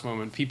all is lost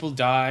moment. People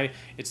die.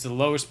 It's the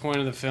lowest point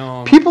of the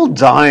film. People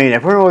dying.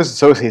 Everyone always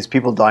associates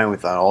people dying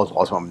with an all is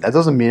lost moment. That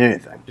doesn't mean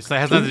anything. It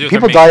has nothing to do with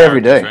people the main die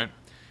every day. Right?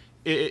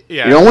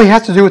 It only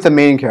has to do with the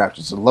main character.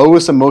 It's the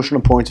lowest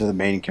emotional point of the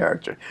main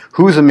character.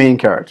 Who's the main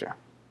character?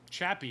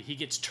 Chappie. He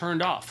gets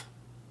turned off.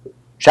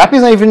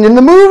 Chappie's not even in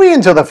the movie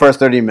until the first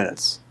 30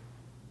 minutes.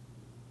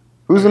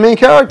 Who's the main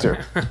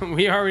character?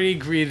 We already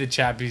agreed that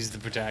Chappie's the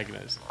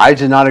protagonist. I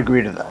did not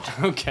agree to that.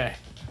 Okay.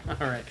 All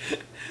right.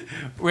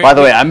 By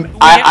the way, I'm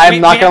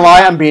not going to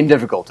lie, I'm being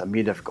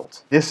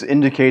difficult. This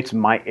indicates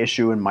my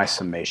issue in my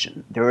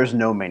summation. There is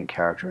no main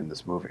character in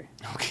this movie.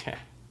 Okay.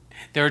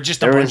 There are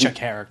just a bunch of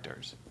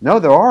characters. No,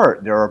 there are.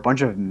 There are a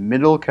bunch of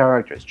middle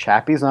characters.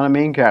 Chappie's not a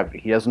main character.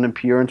 He doesn't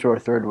appear until our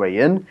third way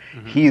in.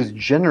 Mm-hmm. He's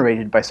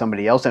generated by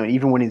somebody else, and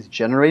even when he's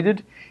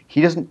generated, he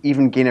doesn't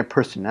even gain a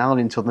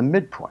personality until the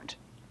midpoint.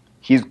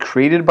 He's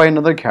created by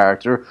another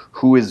character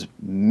who is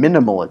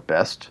minimal at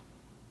best.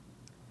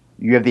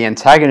 You have the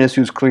antagonist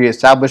who's clearly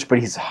established, but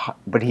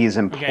he's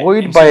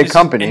employed by a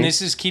company. And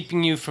this is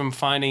keeping you from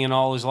finding an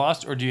All Is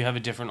Lost, or do you have a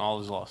different All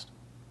Is Lost?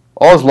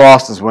 All Is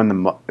Lost is when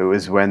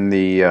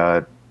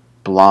the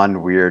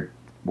blonde weird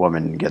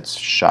woman gets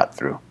shot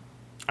through.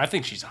 I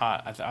think she's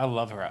hot. I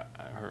love her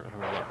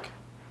look.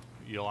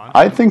 Yolanda?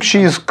 I think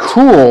she's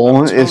cool.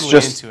 I'm totally it's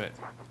just into it.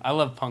 I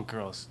love punk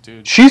girls,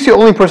 dude. She's the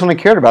only person I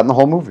cared about in the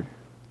whole movie.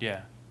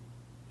 Yeah.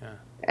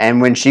 And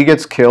when she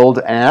gets killed,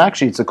 and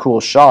actually it's a cool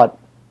shot,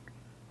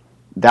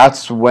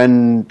 that's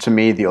when, to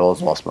me, the all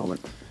is lost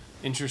moment.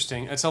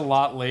 Interesting. It's a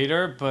lot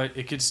later, but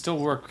it could still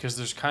work because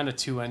there's kind of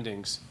two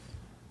endings.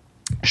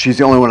 She's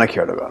the only one I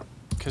cared about.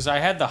 Because I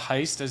had the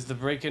heist as the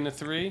break into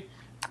 3.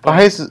 The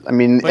heist,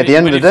 at the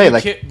end of the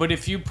day, but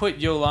if you put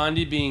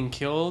Yolandi being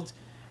killed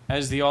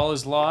as the all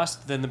is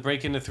lost, then the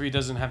break into 3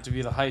 doesn't have to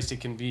be the heist.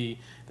 It can be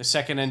the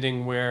second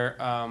ending where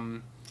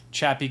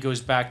Chappie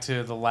goes back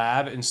to the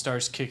lab and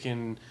starts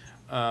kicking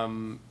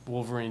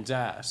Wolverine's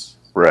ass.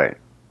 Right.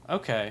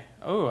 Okay.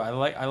 Oh,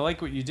 I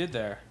like what you did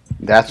there.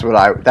 That's what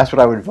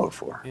I would vote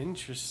for.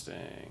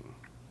 Interesting.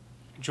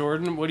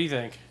 Jordan, what do you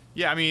think?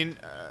 Yeah, I mean,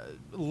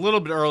 a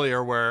little bit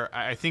earlier where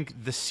I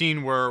think the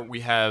scene where we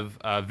have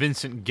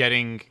Vincent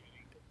getting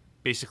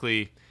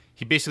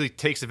he basically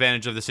takes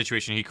advantage of the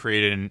situation he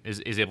created and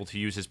is able to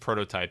use his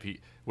prototype.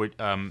 Where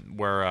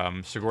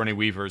Sigourney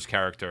Weaver's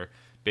character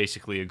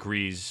basically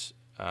agrees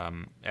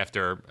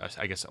after,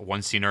 I guess,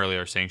 one scene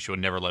earlier saying she would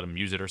never let him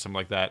use it or something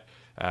like that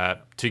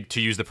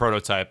to use the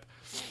prototype.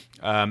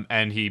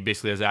 And he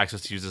basically has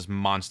access to use this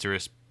monster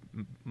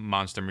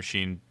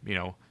machine,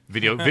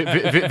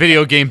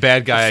 video game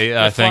bad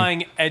guy thing.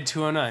 Flying Ed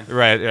 209.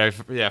 Right,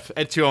 yeah,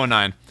 Ed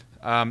 209.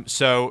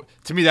 So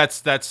to me,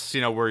 that's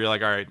where you're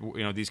like, all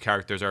right, these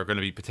characters are going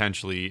to be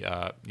potentially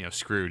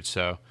screwed.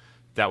 So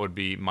that would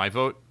be my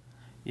vote.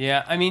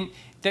 Yeah, I mean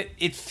that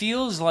it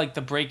feels like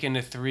the break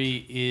into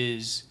 3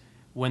 is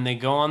when they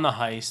go on the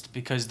heist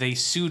because they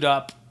suit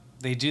up,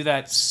 they do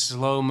that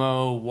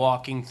slow-mo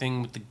walking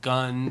thing with the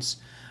guns.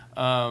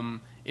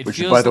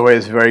 Which, by the way,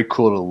 is very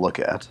cool to look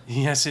at.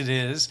 Yes, it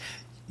is.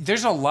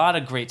 There's a lot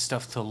of great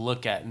stuff to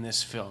look at in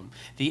this film.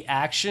 The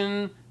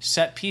action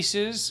set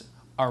pieces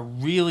are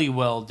really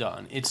well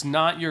done. It's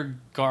not your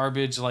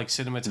garbage like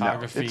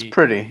cinematography. No, it's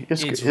pretty.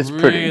 It's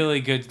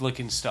really good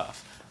looking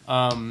stuff.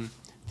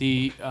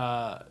 The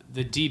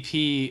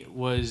DP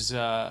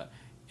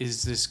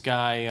is this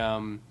guy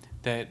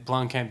that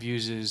Blomkamp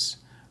uses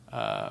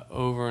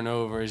over and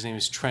over. His name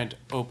is Trent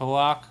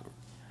Opalock.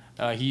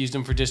 He used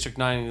him for District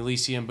 9 and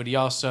Elysium, but he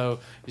also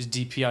is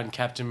DP on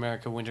Captain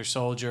America Winter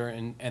Soldier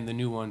and the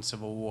new one,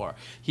 Civil War.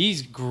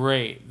 He's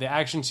great. The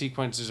action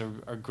sequences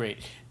are great.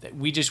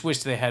 We just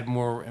wish they had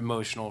more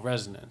emotional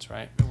resonance,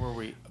 right? Where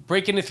we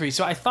break into 3.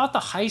 So I thought the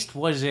heist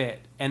was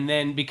it. And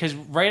then, because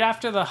right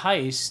after the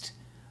heist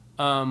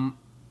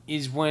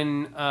is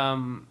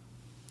when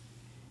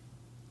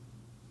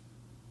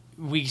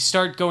we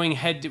start going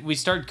head to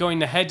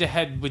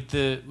head with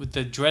the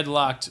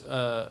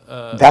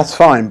dreadlocked. That's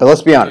fine, but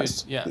let's be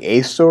honest. Yeah. The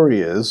A story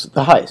is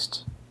the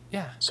heist.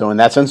 Yeah. So in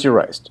that sense, you're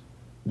right.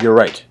 You're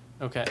right.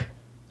 Okay.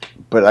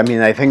 But I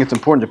mean, I think it's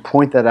important to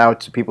point that out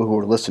to people who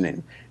are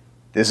listening.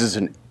 This is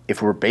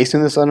if we're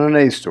basing this on an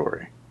A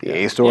story, the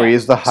A story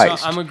is the heist.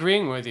 So I'm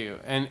agreeing with you,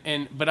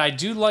 but I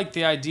do like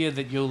the idea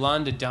that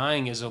Yolanda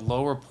dying is a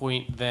lower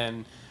point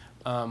than.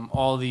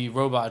 All the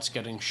robots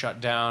getting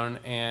shut down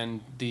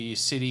and the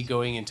city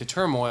going into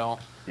turmoil.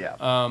 Yeah.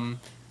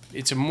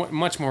 It's a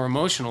much more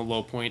emotional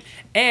low point.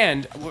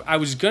 And I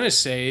was going to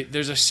say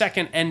there's a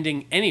second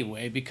ending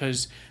anyway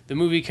because the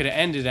movie could have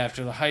ended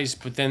after the heist,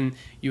 but then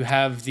you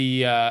have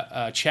the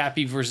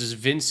Chappie versus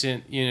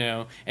Vincent,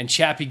 and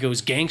Chappie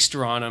goes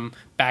gangster on him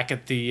back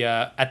at the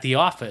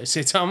office.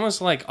 It's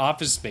almost like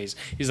Office Space.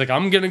 He's like,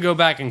 I'm going to go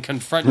back and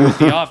confront you at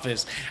the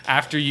office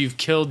after you've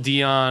killed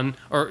Dion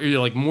or you're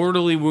like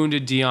mortally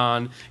wounded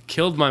Dion,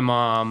 killed my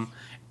mom.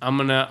 I'm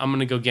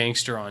gonna go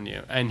gangster on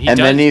you,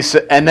 then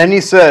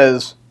he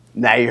says,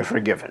 "Now you're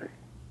forgiven,"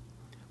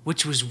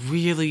 which was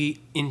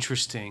really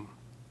interesting.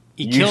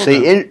 You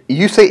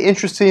say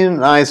interesting,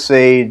 and I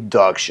say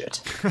dog shit.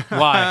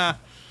 Why?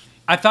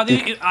 I thought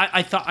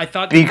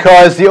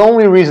because the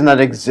only reason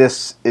that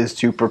exists is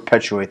to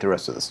perpetuate the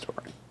rest of the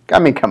story. I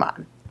mean, come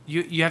on.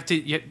 You have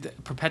to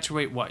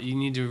perpetuate what? You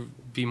need to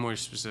be more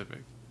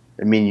specific.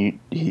 I mean,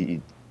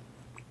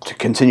 to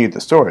continue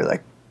the story,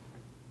 like.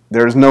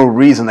 There's no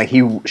reason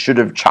he should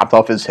have chopped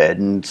off his head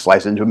and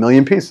sliced it into a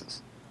million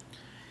pieces.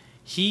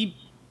 He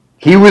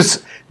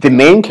was the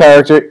main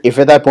character, if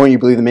at that point you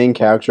believe the main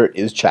character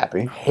is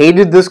Chappie.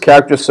 Hated this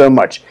character so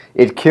much.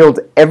 It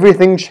killed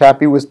everything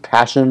Chappie was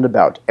passionate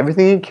about,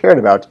 everything he cared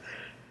about.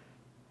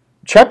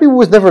 Chappie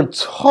was never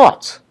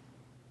taught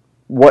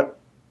what,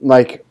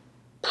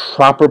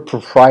 proper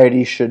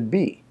propriety should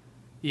be.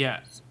 Yeah.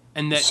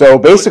 So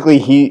basically,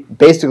 he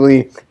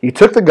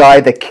took the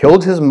guy that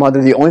killed his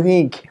mother, the only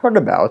thing he cared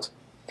about,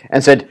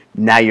 and said,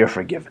 "Now you're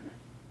forgiven."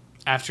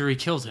 After he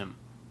killed him,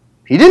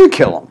 he didn't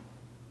kill him.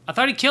 I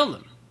thought he killed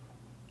him.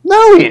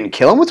 No, he didn't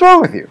kill him. What's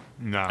wrong with you?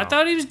 No, I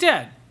thought he was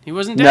dead. He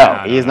wasn't dead.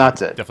 No, he is not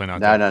dead. Definitely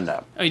not dead.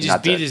 No. Oh, he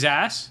just beat his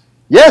ass.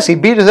 Yes, he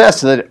beat his ass.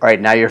 Said, "All right,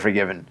 now you're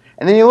forgiven,"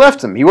 and then he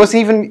left him. He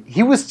wasn't even.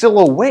 He was still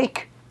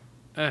awake.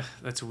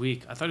 That's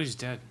weak. I thought he was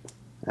dead.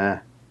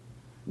 Yeah,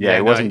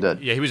 he wasn't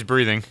dead. Yeah, he was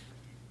breathing.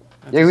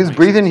 Yeah, he was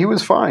breathing. He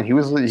was fine. He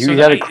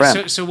had a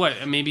cramp. So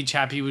what? Maybe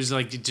Chappie was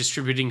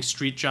distributing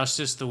street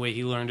justice the way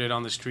he learned it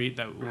on the street.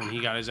 That when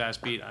he got his ass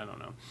beat, I don't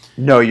know.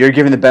 No, you're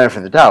giving the benefit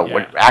of the doubt. Yeah,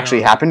 what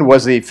actually happened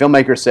was the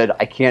filmmaker said,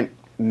 "I can't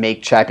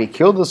make Chappie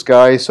kill this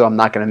guy, so I'm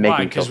not going to make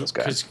him kill this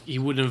guy." Because he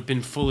wouldn't have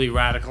been fully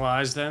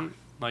radicalized then.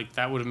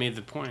 That would have made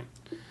the point.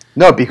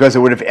 No, because it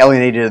would have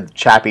alienated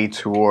Chappie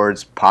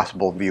towards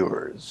possible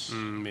viewers.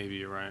 Maybe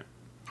you're right.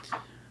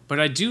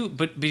 But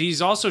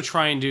he's also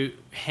trying to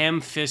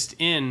ham-fist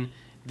in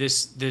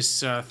this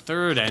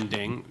third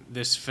ending,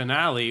 this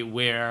finale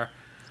where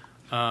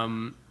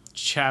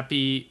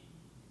Chappie,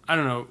 I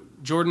don't know,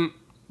 Jordan,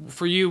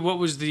 for you, what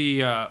was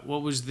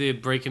the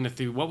break into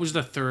 3? What was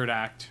the third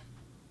act?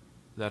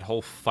 That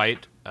whole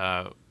fight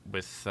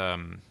with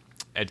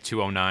Ed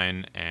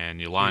 209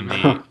 and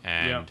Yolandi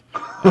and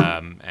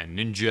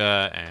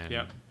Ninja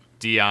and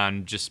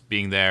Dion just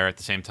being there at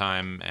the same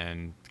time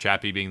and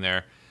Chappie being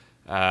there.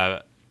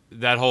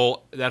 That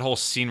whole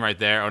scene right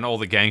there, and all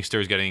the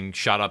gangsters getting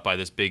shot up by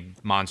this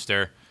big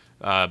monster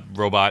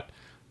robot.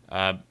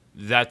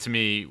 that to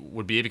me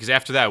would be it, because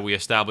after that we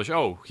establish,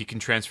 he can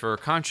transfer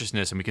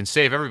consciousness and we can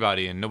save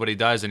everybody and nobody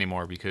dies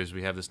anymore because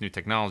we have this new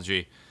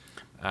technology.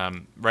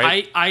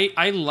 Right?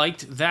 I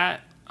liked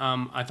that.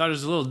 I thought it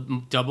was a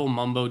little double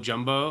mumbo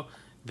jumbo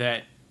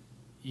that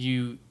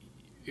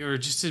or it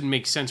just didn't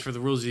make sense for the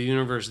rules of the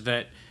universe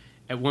that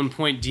at one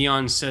point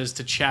Dion says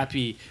to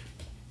Chappie,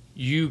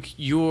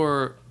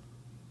 your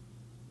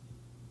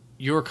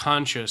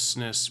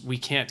consciousness, we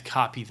can't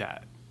copy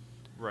that.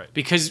 Right.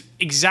 Because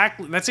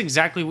that's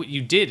exactly what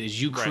you did,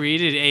 is you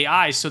created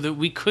AI so that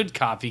we could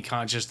copy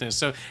consciousness.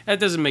 So that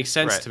doesn't make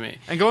sense to me.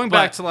 And going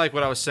back to like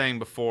what I was saying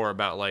before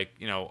about like,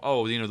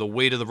 the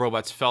weight of the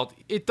robots felt,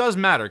 it does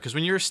matter, because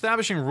when you're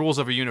establishing rules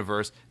of a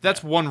universe,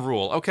 that's one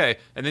rule. Okay.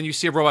 And then you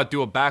see a robot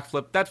do a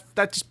backflip,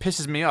 that just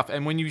pisses me off.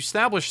 And when you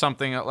establish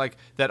something like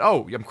that,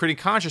 I'm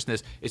creating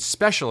consciousness, it's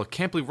special, it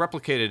can't be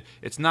replicated,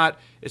 it's not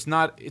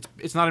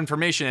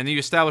information, and then you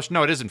establish,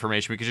 no, it is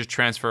information, we can just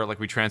transfer it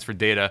like we transfer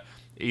data.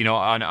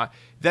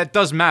 That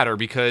does matter,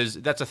 because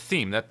that's a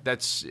theme.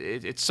 It's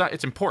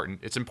important.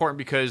 It's important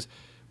because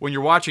when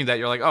you're watching that,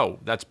 you're like,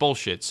 that's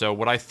bullshit. So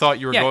what I thought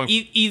you were going...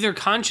 either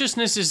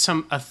consciousness is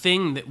a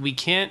thing that we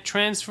can't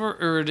transfer,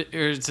 or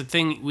it's a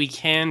thing we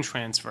can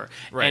transfer.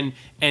 Right.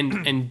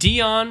 And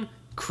Dion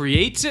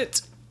creates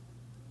it,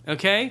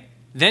 okay?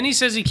 Then he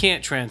says he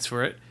can't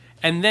transfer it.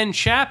 And then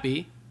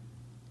Chappie,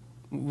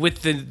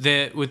 with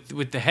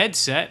the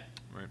headset,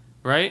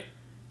 right?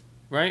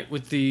 Right,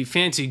 with the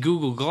fancy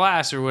Google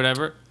Glass or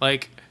whatever,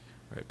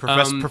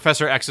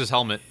 Professor X's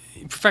helmet.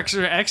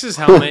 Professor X's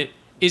helmet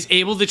is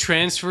able to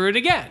transfer it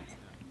again,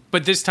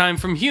 but this time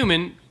from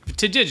human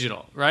to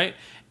digital, right?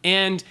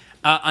 And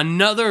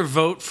another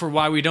vote for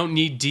why we don't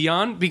need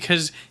Dion,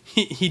 because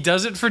he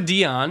does it for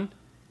Dion,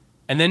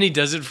 and then he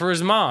does it for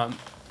his mom,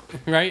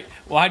 right?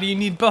 Why do you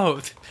need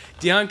both?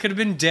 Dion could have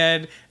been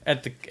dead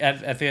at the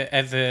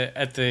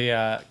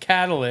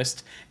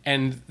catalyst,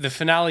 and the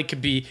finale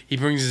could be he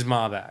brings his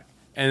mom back.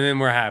 And then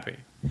we're happy.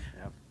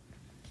 Yep.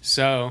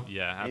 So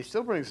yeah, he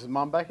still brings his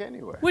mom back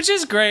anyway, which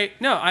is great.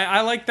 No,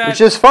 I like that.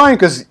 Which is fine,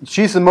 because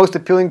she's the most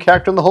appealing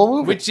character in the whole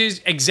movie. Which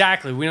is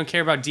exactly, we don't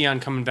care about Dion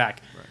coming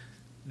back.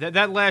 Right.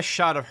 That last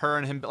shot of her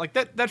and him, like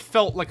that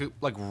felt like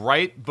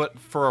right, but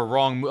for a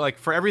wrong, like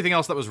for everything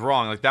else that was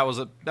wrong. Like that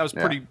was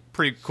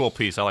pretty cool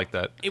piece. I like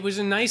that. It was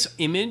a nice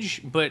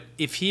image, but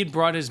if he had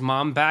brought his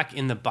mom back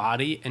in the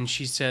body and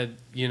she said,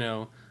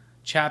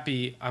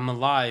 Chappie, I'm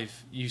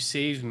alive, you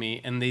saved me,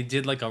 and they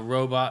did like a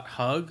robot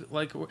hug,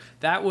 like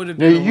that would have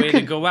been a way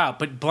to go out.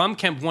 But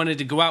Blomkamp wanted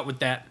to go out with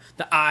the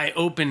eye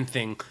open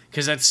thing,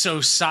 because that's so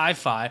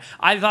sci-fi.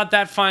 I thought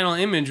that final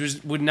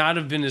image would not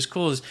have been as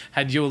cool as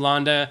had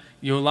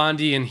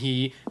Yolandi and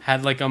he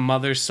had like a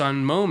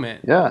mother-son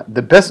moment. Yeah,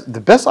 the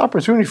best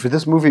opportunity for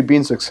this movie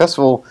being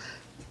successful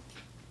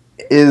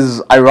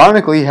is,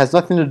 ironically, has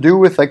nothing to do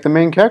with like the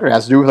main character. It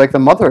has to do with like the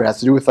mother. It has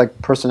to do with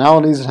like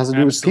personalities. It has to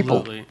do with people.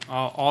 Absolutely.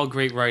 All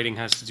great writing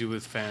has to do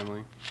with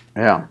family.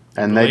 Yeah,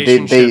 and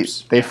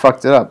they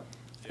fucked it up.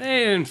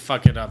 They didn't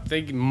fuck it up.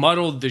 They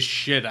muddled the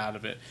shit out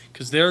of it,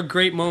 because there are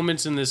great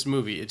moments in this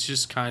movie. It's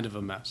just kind of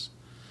a mess.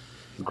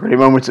 Great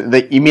moments.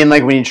 You mean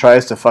like when he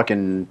tries to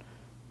fucking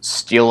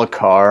steal a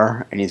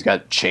car and he's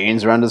got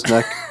chains around his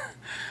neck?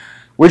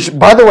 Which,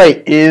 by the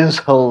way, is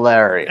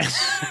hilarious.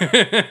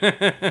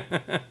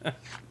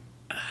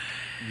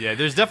 Yeah,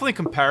 there's definitely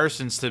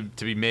comparisons to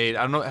be made.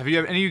 I don't know. Have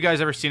any of you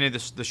guys ever seen any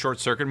of the Short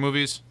Circuit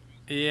movies?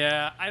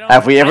 Yeah, I don't.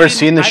 Have we ever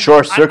seen the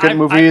Short Circuit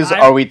movies?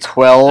 Are we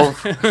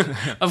 12?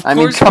 Of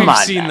course, we've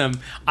seen them.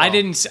 I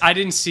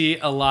didn't see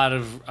a lot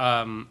of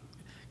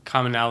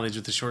commonalities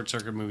with the Short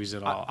Circuit movies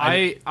at all.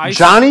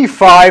 Johnny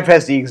Five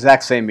has the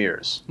exact same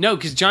ears. No,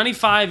 because Johnny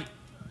Five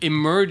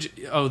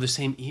the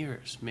same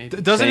ears, maybe.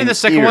 Doesn't in the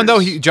second one,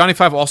 though, Johnny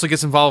Five also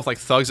gets involved with like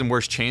thugs and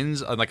wears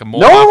chains, like a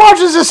mole? No one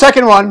watches the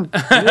second one.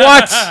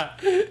 What?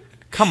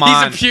 Come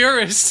on. He's a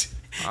purist.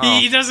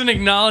 He doesn't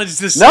acknowledge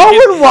the second. No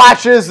one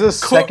watches the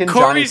second Johnny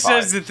Corey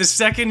Five. says that the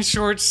second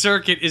Short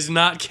Circuit is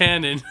not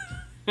canon.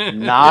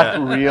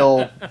 Not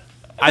real.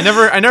 I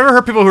never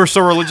heard people who are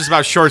so religious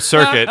about Short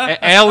Circuit.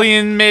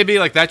 Alien, maybe,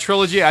 like that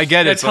trilogy. I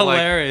get it. That's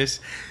hilarious.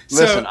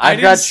 Listen,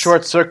 I've got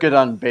Short Circuit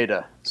on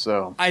beta,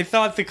 so I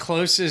thought the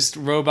closest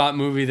robot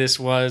movie this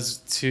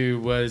was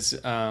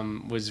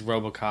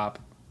RoboCop.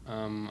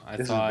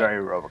 This is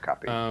very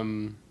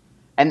RoboCop.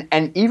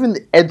 And even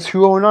Ed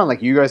 209,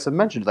 like you guys have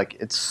mentioned, like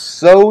it's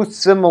so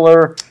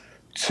similar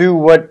to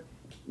what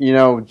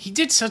He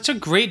did such a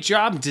great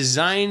job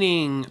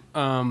designing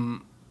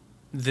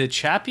the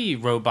Chappie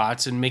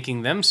robots and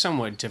making them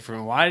somewhat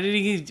different. Why did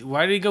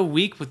he go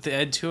weak with the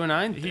Ed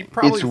 209?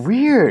 It's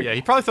weird. Yeah,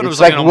 he probably thought it was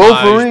like an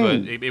Wolverine.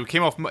 homage, but it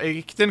came off.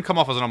 It didn't come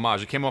off as an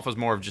homage. It came off as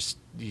more of just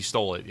he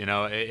stole it.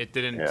 It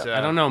didn't. Yeah.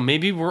 I don't know.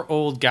 Maybe we're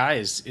old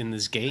guys in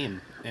this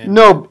game.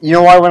 No, you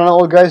know why we're not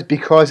old guys?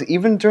 Because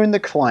even during the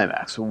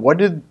climax, what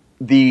did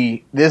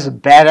this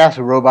badass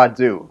robot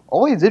do?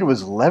 All he did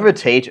was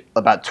levitate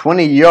about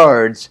 20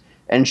 yards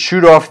and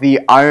shoot off the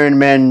Iron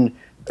Man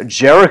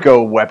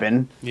Jericho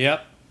weapon.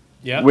 Yep.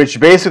 Which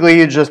basically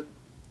you just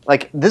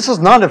like, this is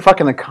not a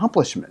fucking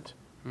accomplishment.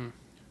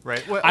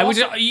 Right. Well, I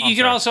would. also- You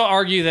could also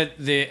argue that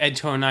the Ed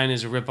 209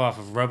 is a ripoff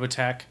of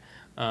Robotech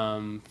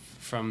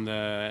from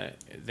the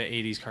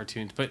 '80s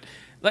cartoons. But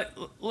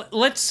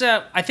let's.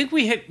 I think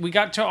we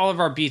got to all of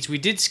our beats. We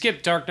did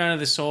skip Dark Knight of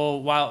the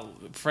Soul. While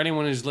for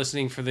anyone who's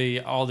listening for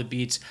all the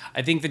beats,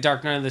 I think the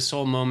Dark Knight of the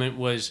Soul moment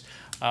was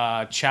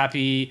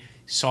Chappie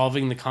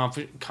solving the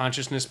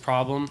consciousness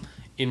problem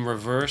in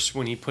reverse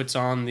when he puts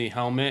on the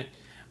helmet,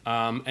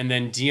 and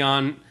then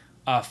Dion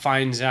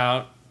finds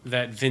out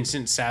that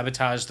Vincent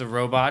sabotaged the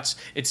robots.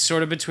 It's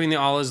sort of between the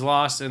All Is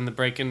Lost and the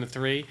Break Into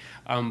 3,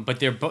 but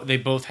they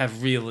both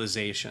have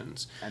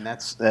realizations. And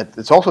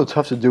it's also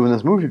tough to do in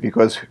this movie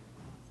because,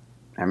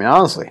 I mean,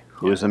 honestly,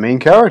 who is the main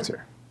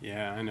character?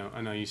 Yeah, I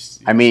know. You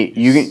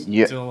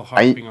Still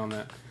harping on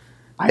that.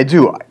 I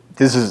do.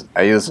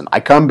 Listen. I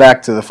come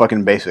back to the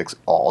fucking basics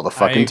all the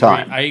fucking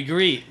time. I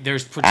agree.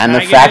 There's and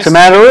the fact of the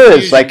matter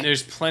is, like,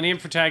 there's plenty of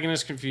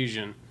protagonist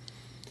confusion.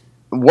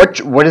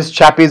 What is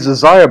Chappie's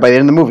desire by the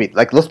end of the movie?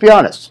 Like, let's be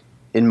honest.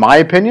 In my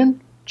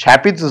opinion,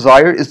 Chappie's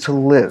desire is to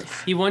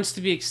live. He wants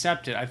to be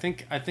accepted. I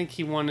think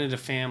he wanted a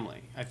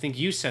family. I think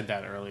you said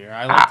that earlier.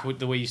 I liked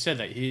the way you said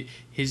that.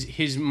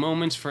 His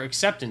moments for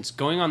acceptance,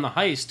 going on the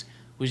heist,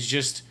 was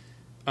just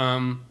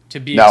to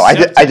be. No,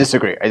 accepted. I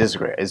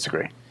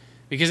disagree.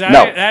 Because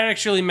that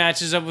actually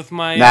matches up with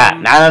my.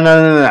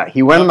 No.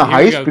 He went on the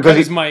heist because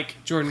his mic,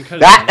 Jordan.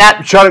 Cut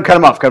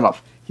him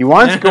off. He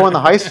wanted to go on the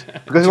heist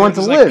because he wanted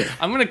to live.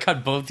 I'm going to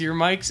cut both your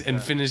mics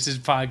and finish this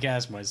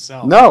podcast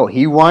myself. No,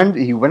 he went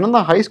on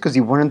the heist because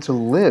he wanted to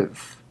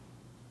live.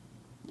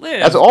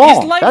 That's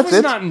all. His life That's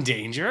was not in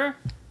danger.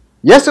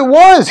 Yes, it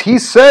was. He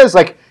says,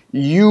 like,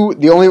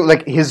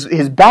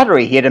 his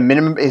battery, he had a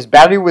minimum, his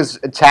battery was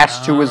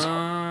attached to his,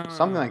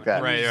 something like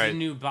that. Right. A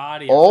new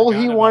body. All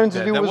he wanted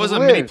to do that was a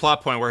live. mini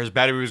plot point where his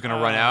battery was going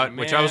to run out,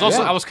 which I was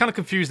also I was kind of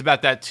confused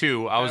about that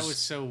too. That was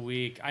so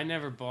weak. I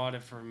never bought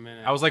it for a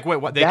minute. I was like, wait,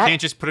 what? They can't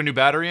just put a new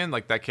battery in?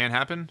 Like that can't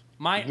happen?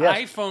 My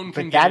iPhone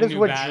can get a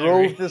new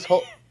battery.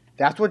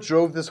 That's what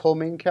drove this whole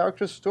main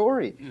character's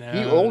story.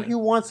 All he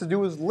wants to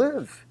do is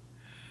live.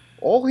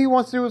 All he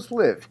wants to do is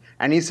live.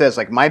 And he says,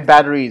 like, my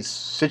battery's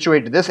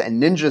situated to this,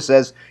 and Ninja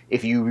says,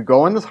 if you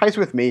go on this heist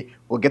with me,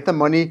 we'll get the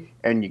money,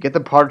 and you get the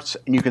parts,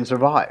 and you can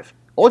survive.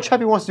 All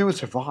Chappie wants to do is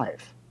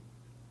survive.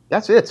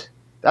 That's it.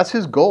 That's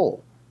his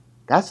goal.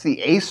 That's the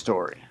A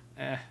story.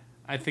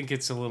 I think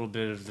it's a little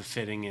bit of the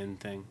fitting in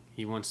thing.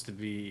 He wants to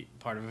be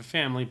part of a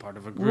family, part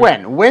of a group.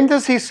 When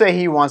does he say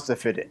he wants to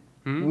fit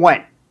in?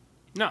 When?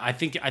 No, I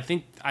think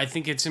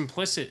it's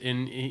implicit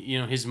in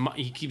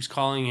he keeps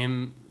calling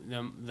him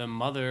the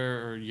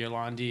mother or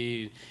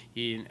Yolandi,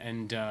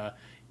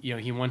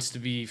 he wants to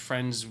be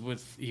friends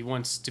with, he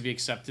wants to be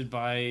accepted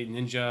by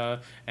Ninja,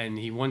 and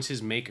he wants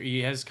his maker.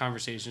 He has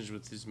conversations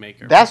with his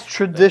maker. That's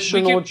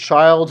traditional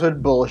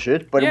childhood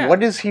bullshit, but what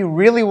does he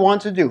really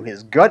want to do?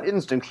 His gut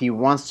instinct, he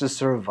wants to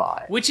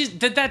survive. Which is,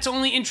 that's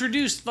only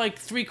introduced like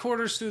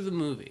 3/4 through the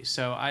movie,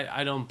 so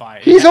I don't buy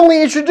it. He's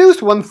only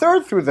introduced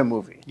 1/3 through the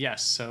movie.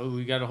 Yes, so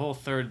we got a whole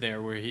third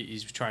there where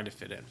he's trying to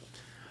fit in.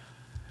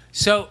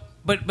 So,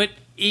 but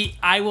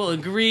I will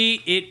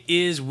agree, it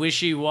is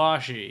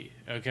wishy-washy,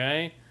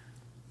 okay?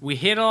 We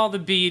hit all the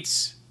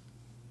beats.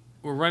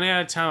 We're running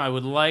out of time. I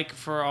would like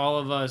for all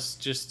of us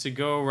just to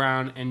go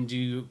around and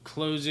do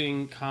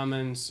closing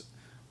comments,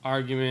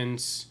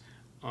 arguments,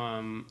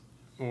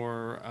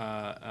 or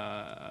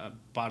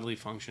bodily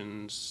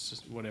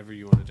functions, whatever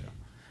you want to do.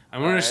 I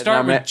want to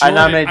start with Jordan.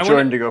 I nominate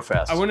Jordan to go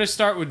fast. I want to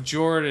start with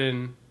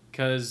Jordan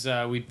because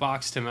we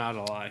boxed him out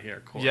a lot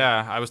here, Corey.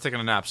 Yeah, I was taking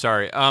a nap.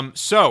 Sorry.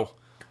 So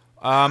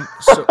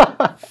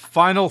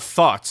final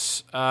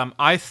thoughts.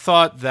 I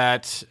thought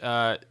that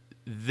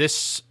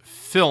this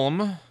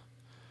film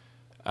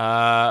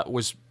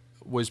was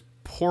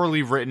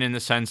poorly written in the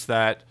sense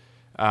that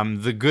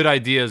the good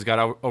ideas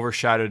got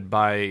overshadowed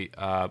by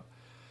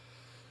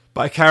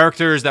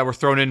characters that were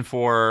thrown in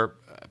for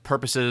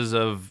purposes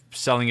of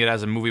selling it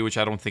as a movie, which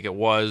I don't think it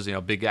was.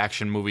 Big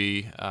action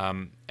movie,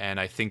 and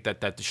I think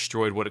that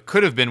destroyed what it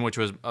could have been, which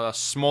was a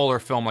smaller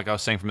film, like I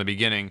was saying from the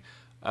beginning,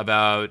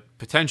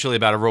 potentially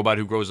about a robot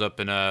who grows up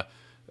in a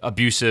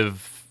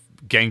abusive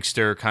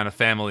gangster kind of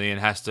family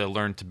and has to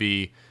learn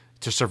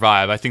to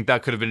survive. I think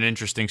that could have been an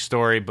interesting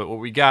story, but what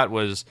we got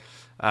was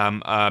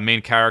a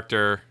main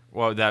character.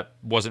 Well, that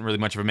wasn't really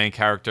much of a main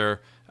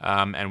character,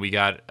 and we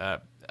got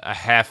a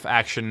half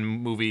action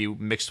movie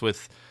mixed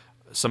with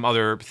some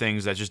other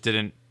things that just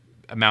didn't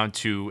amount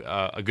to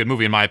a good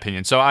movie, in my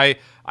opinion. So I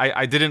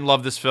didn't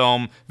love this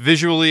film.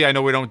 Visually, I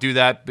know we don't do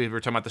that, but we're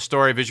talking about the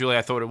story. Visually,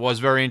 I thought it was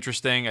very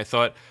interesting. I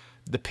thought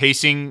the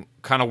pacing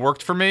kind of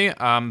worked for me,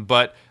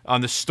 but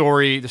on the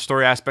story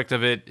aspect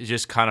of it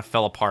just kind of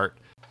fell apart.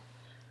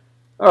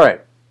 All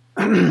right.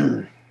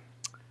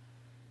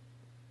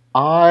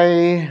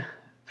 I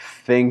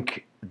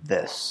think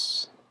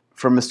this.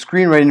 From a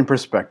screenwriting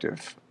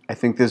perspective, I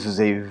think this is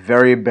a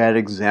very bad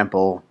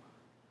example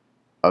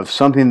of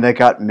something that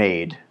got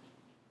made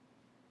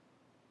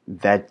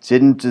that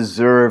didn't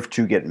deserve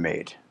to get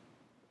made.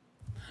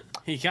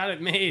 He got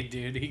it made,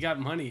 dude. He got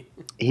money.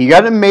 He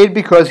got it made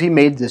because he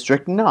made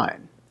District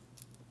 9.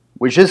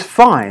 which is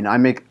fine. I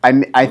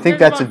think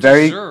that's a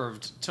very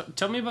deserved.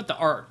 Tell me about the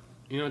art.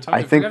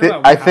 I think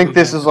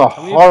this is a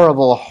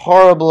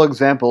horrible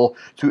example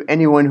to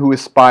anyone who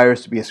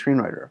aspires to be a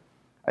screenwriter.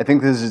 I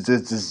think this is a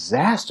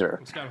disaster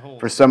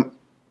for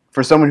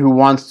someone who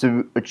wants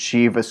to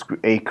achieve a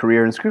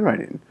career in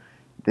screenwriting.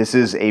 This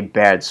is a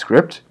bad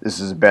script. This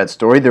is a bad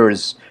story. There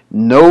is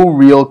no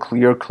real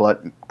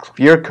clear-cut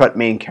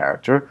main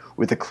character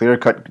with a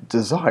clear-cut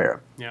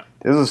desire. Yeah.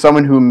 This is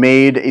someone who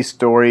made a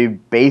story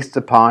based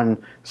upon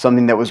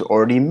something that was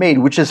already made,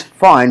 which is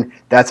fine.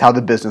 That's how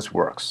the business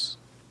works.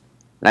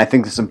 And I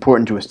think it's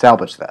important to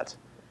establish that.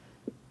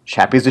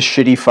 Chappie's a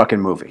shitty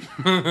fucking movie.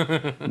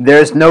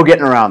 There's no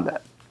getting around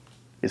that.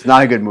 It's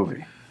not a good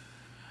movie.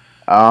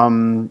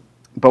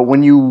 But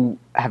when you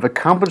have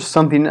accomplished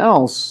something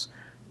else,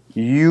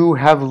 you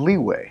have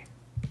leeway.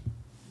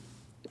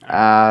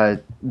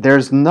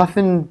 There's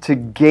nothing to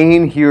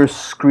gain here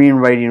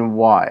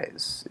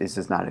screenwriting-wise. It's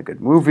just not a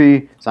good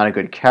movie. It's not a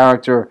good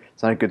character.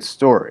 It's not a good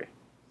story.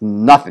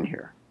 Nothing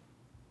here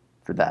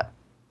for that.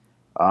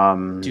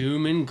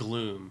 Doom and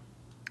gloom.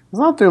 It's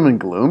not doom and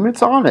gloom.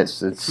 It's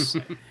honest. It's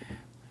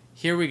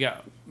Here we go.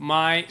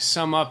 My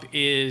sum up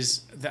is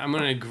that I'm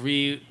going to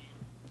agree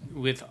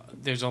with.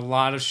 There's a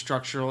lot of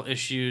structural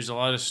issues, a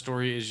lot of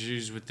story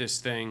issues with this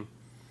thing.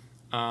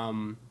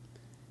 From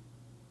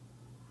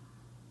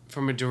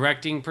a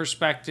directing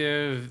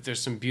perspective,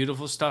 there's some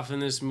beautiful stuff in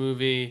this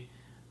movie.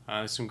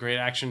 Some great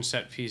action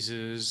set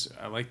pieces.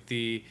 I like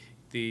the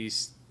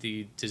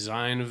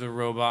design of the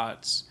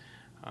robots.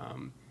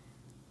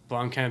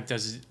 Blomkamp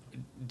does a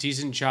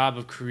decent job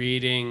of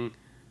creating,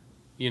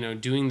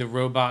 doing the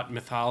robot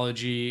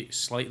mythology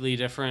slightly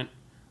different.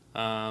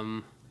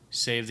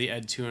 Save the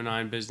Ed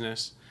 209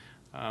 business.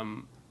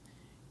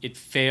 It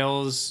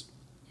fails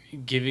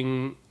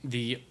giving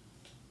the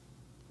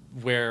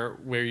where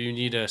you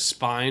need a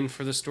spine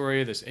for the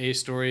story, this A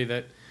story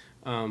that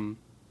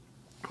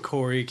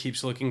Corey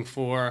keeps looking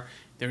for.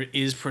 There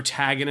is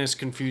protagonist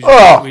confusion.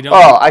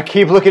 I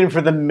keep looking for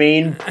the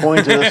main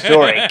point of the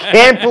story.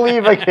 Can't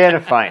believe I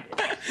can't find it.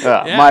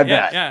 My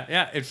bad.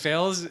 Yeah. It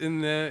fails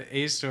in the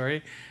A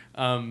story.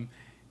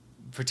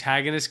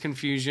 Protagonist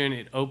confusion.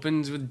 It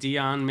opens with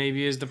Dion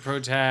maybe as the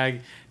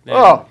protag.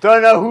 Don't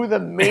know who the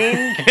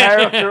main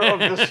character of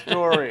the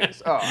story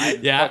is.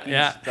 I'm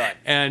stunned.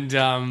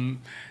 And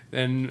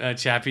then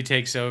Chappie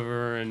takes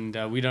over, and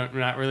we're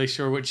not really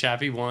sure what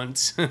Chappie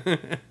wants.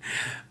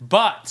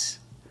 But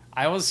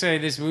I will say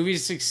this movie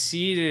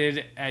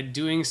succeeded at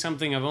doing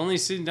something I've only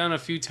seen done a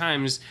few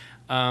times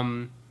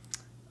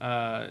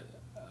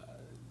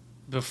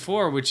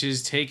before, which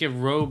is take a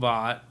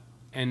robot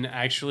and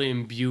actually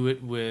imbue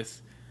it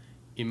with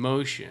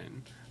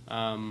emotion.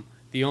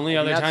 The only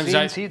other times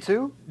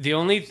T2? The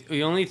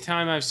only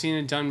time I've seen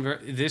it done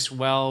this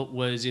well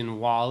was in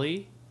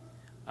WALL-E,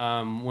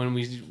 when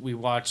we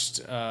watched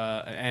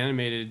an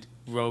animated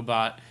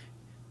robot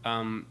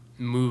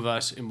move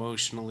us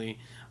emotionally.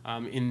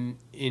 In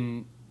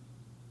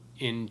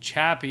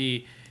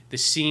CHAPPiE, the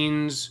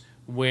scenes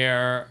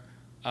where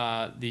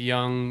the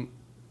young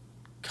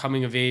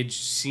coming of age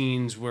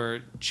scenes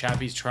where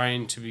Chappie's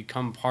trying to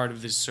become part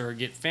of this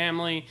surrogate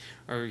family,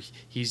 or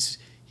he's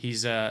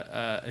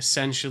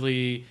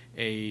essentially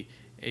a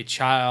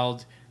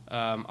child,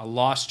 a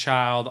lost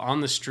child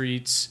on the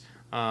streets,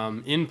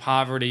 in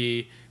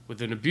poverty, with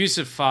an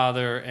abusive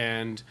father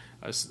and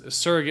a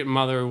surrogate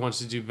mother who wants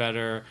to do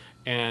better,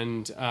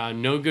 and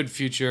no good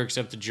future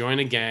except to join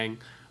a gang.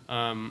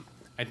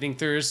 I think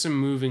there is some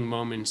moving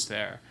moments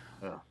there.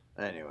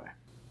 Anyway.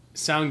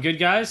 Sound good,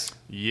 guys?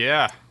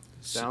 Yeah.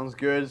 Sounds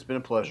good. It's been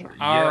a pleasure.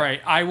 All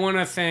right. I want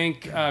to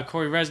thank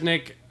Corey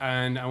Resnick,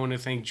 and I want to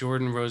thank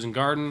Jordan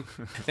Rosengarten.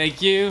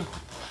 Thank you.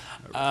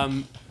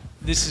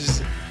 This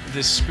is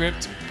the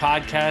Script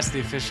Podcast,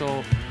 the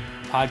official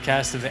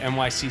podcast of the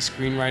NYC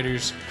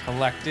Screenwriters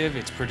Collective.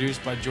 It's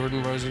produced by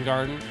Jordan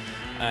Rosengarten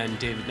and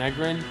David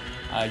Negrin.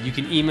 You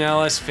can email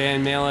us,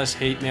 fan mail us,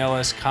 hate mail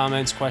us,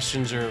 comments,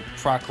 questions, or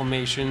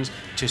proclamations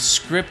to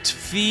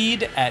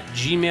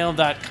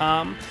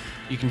scriptfeed@gmail.com.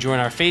 You can join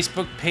our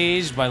Facebook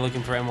page by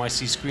looking for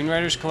NYC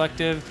Screenwriters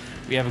Collective.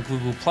 We have a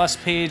Google Plus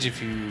page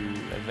if you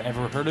have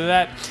ever heard of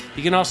that.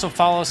 You can also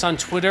follow us on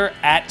Twitter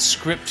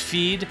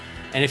 @ScriptFeed.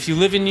 And if you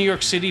live in New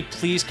York City,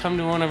 please come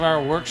to one of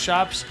our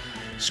workshops,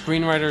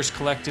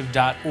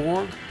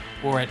 screenwriterscollective.org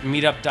or at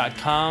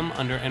meetup.com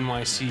under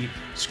NYC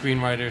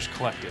Screenwriters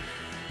Collective.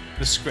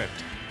 The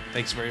Script.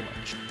 Thanks very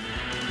much.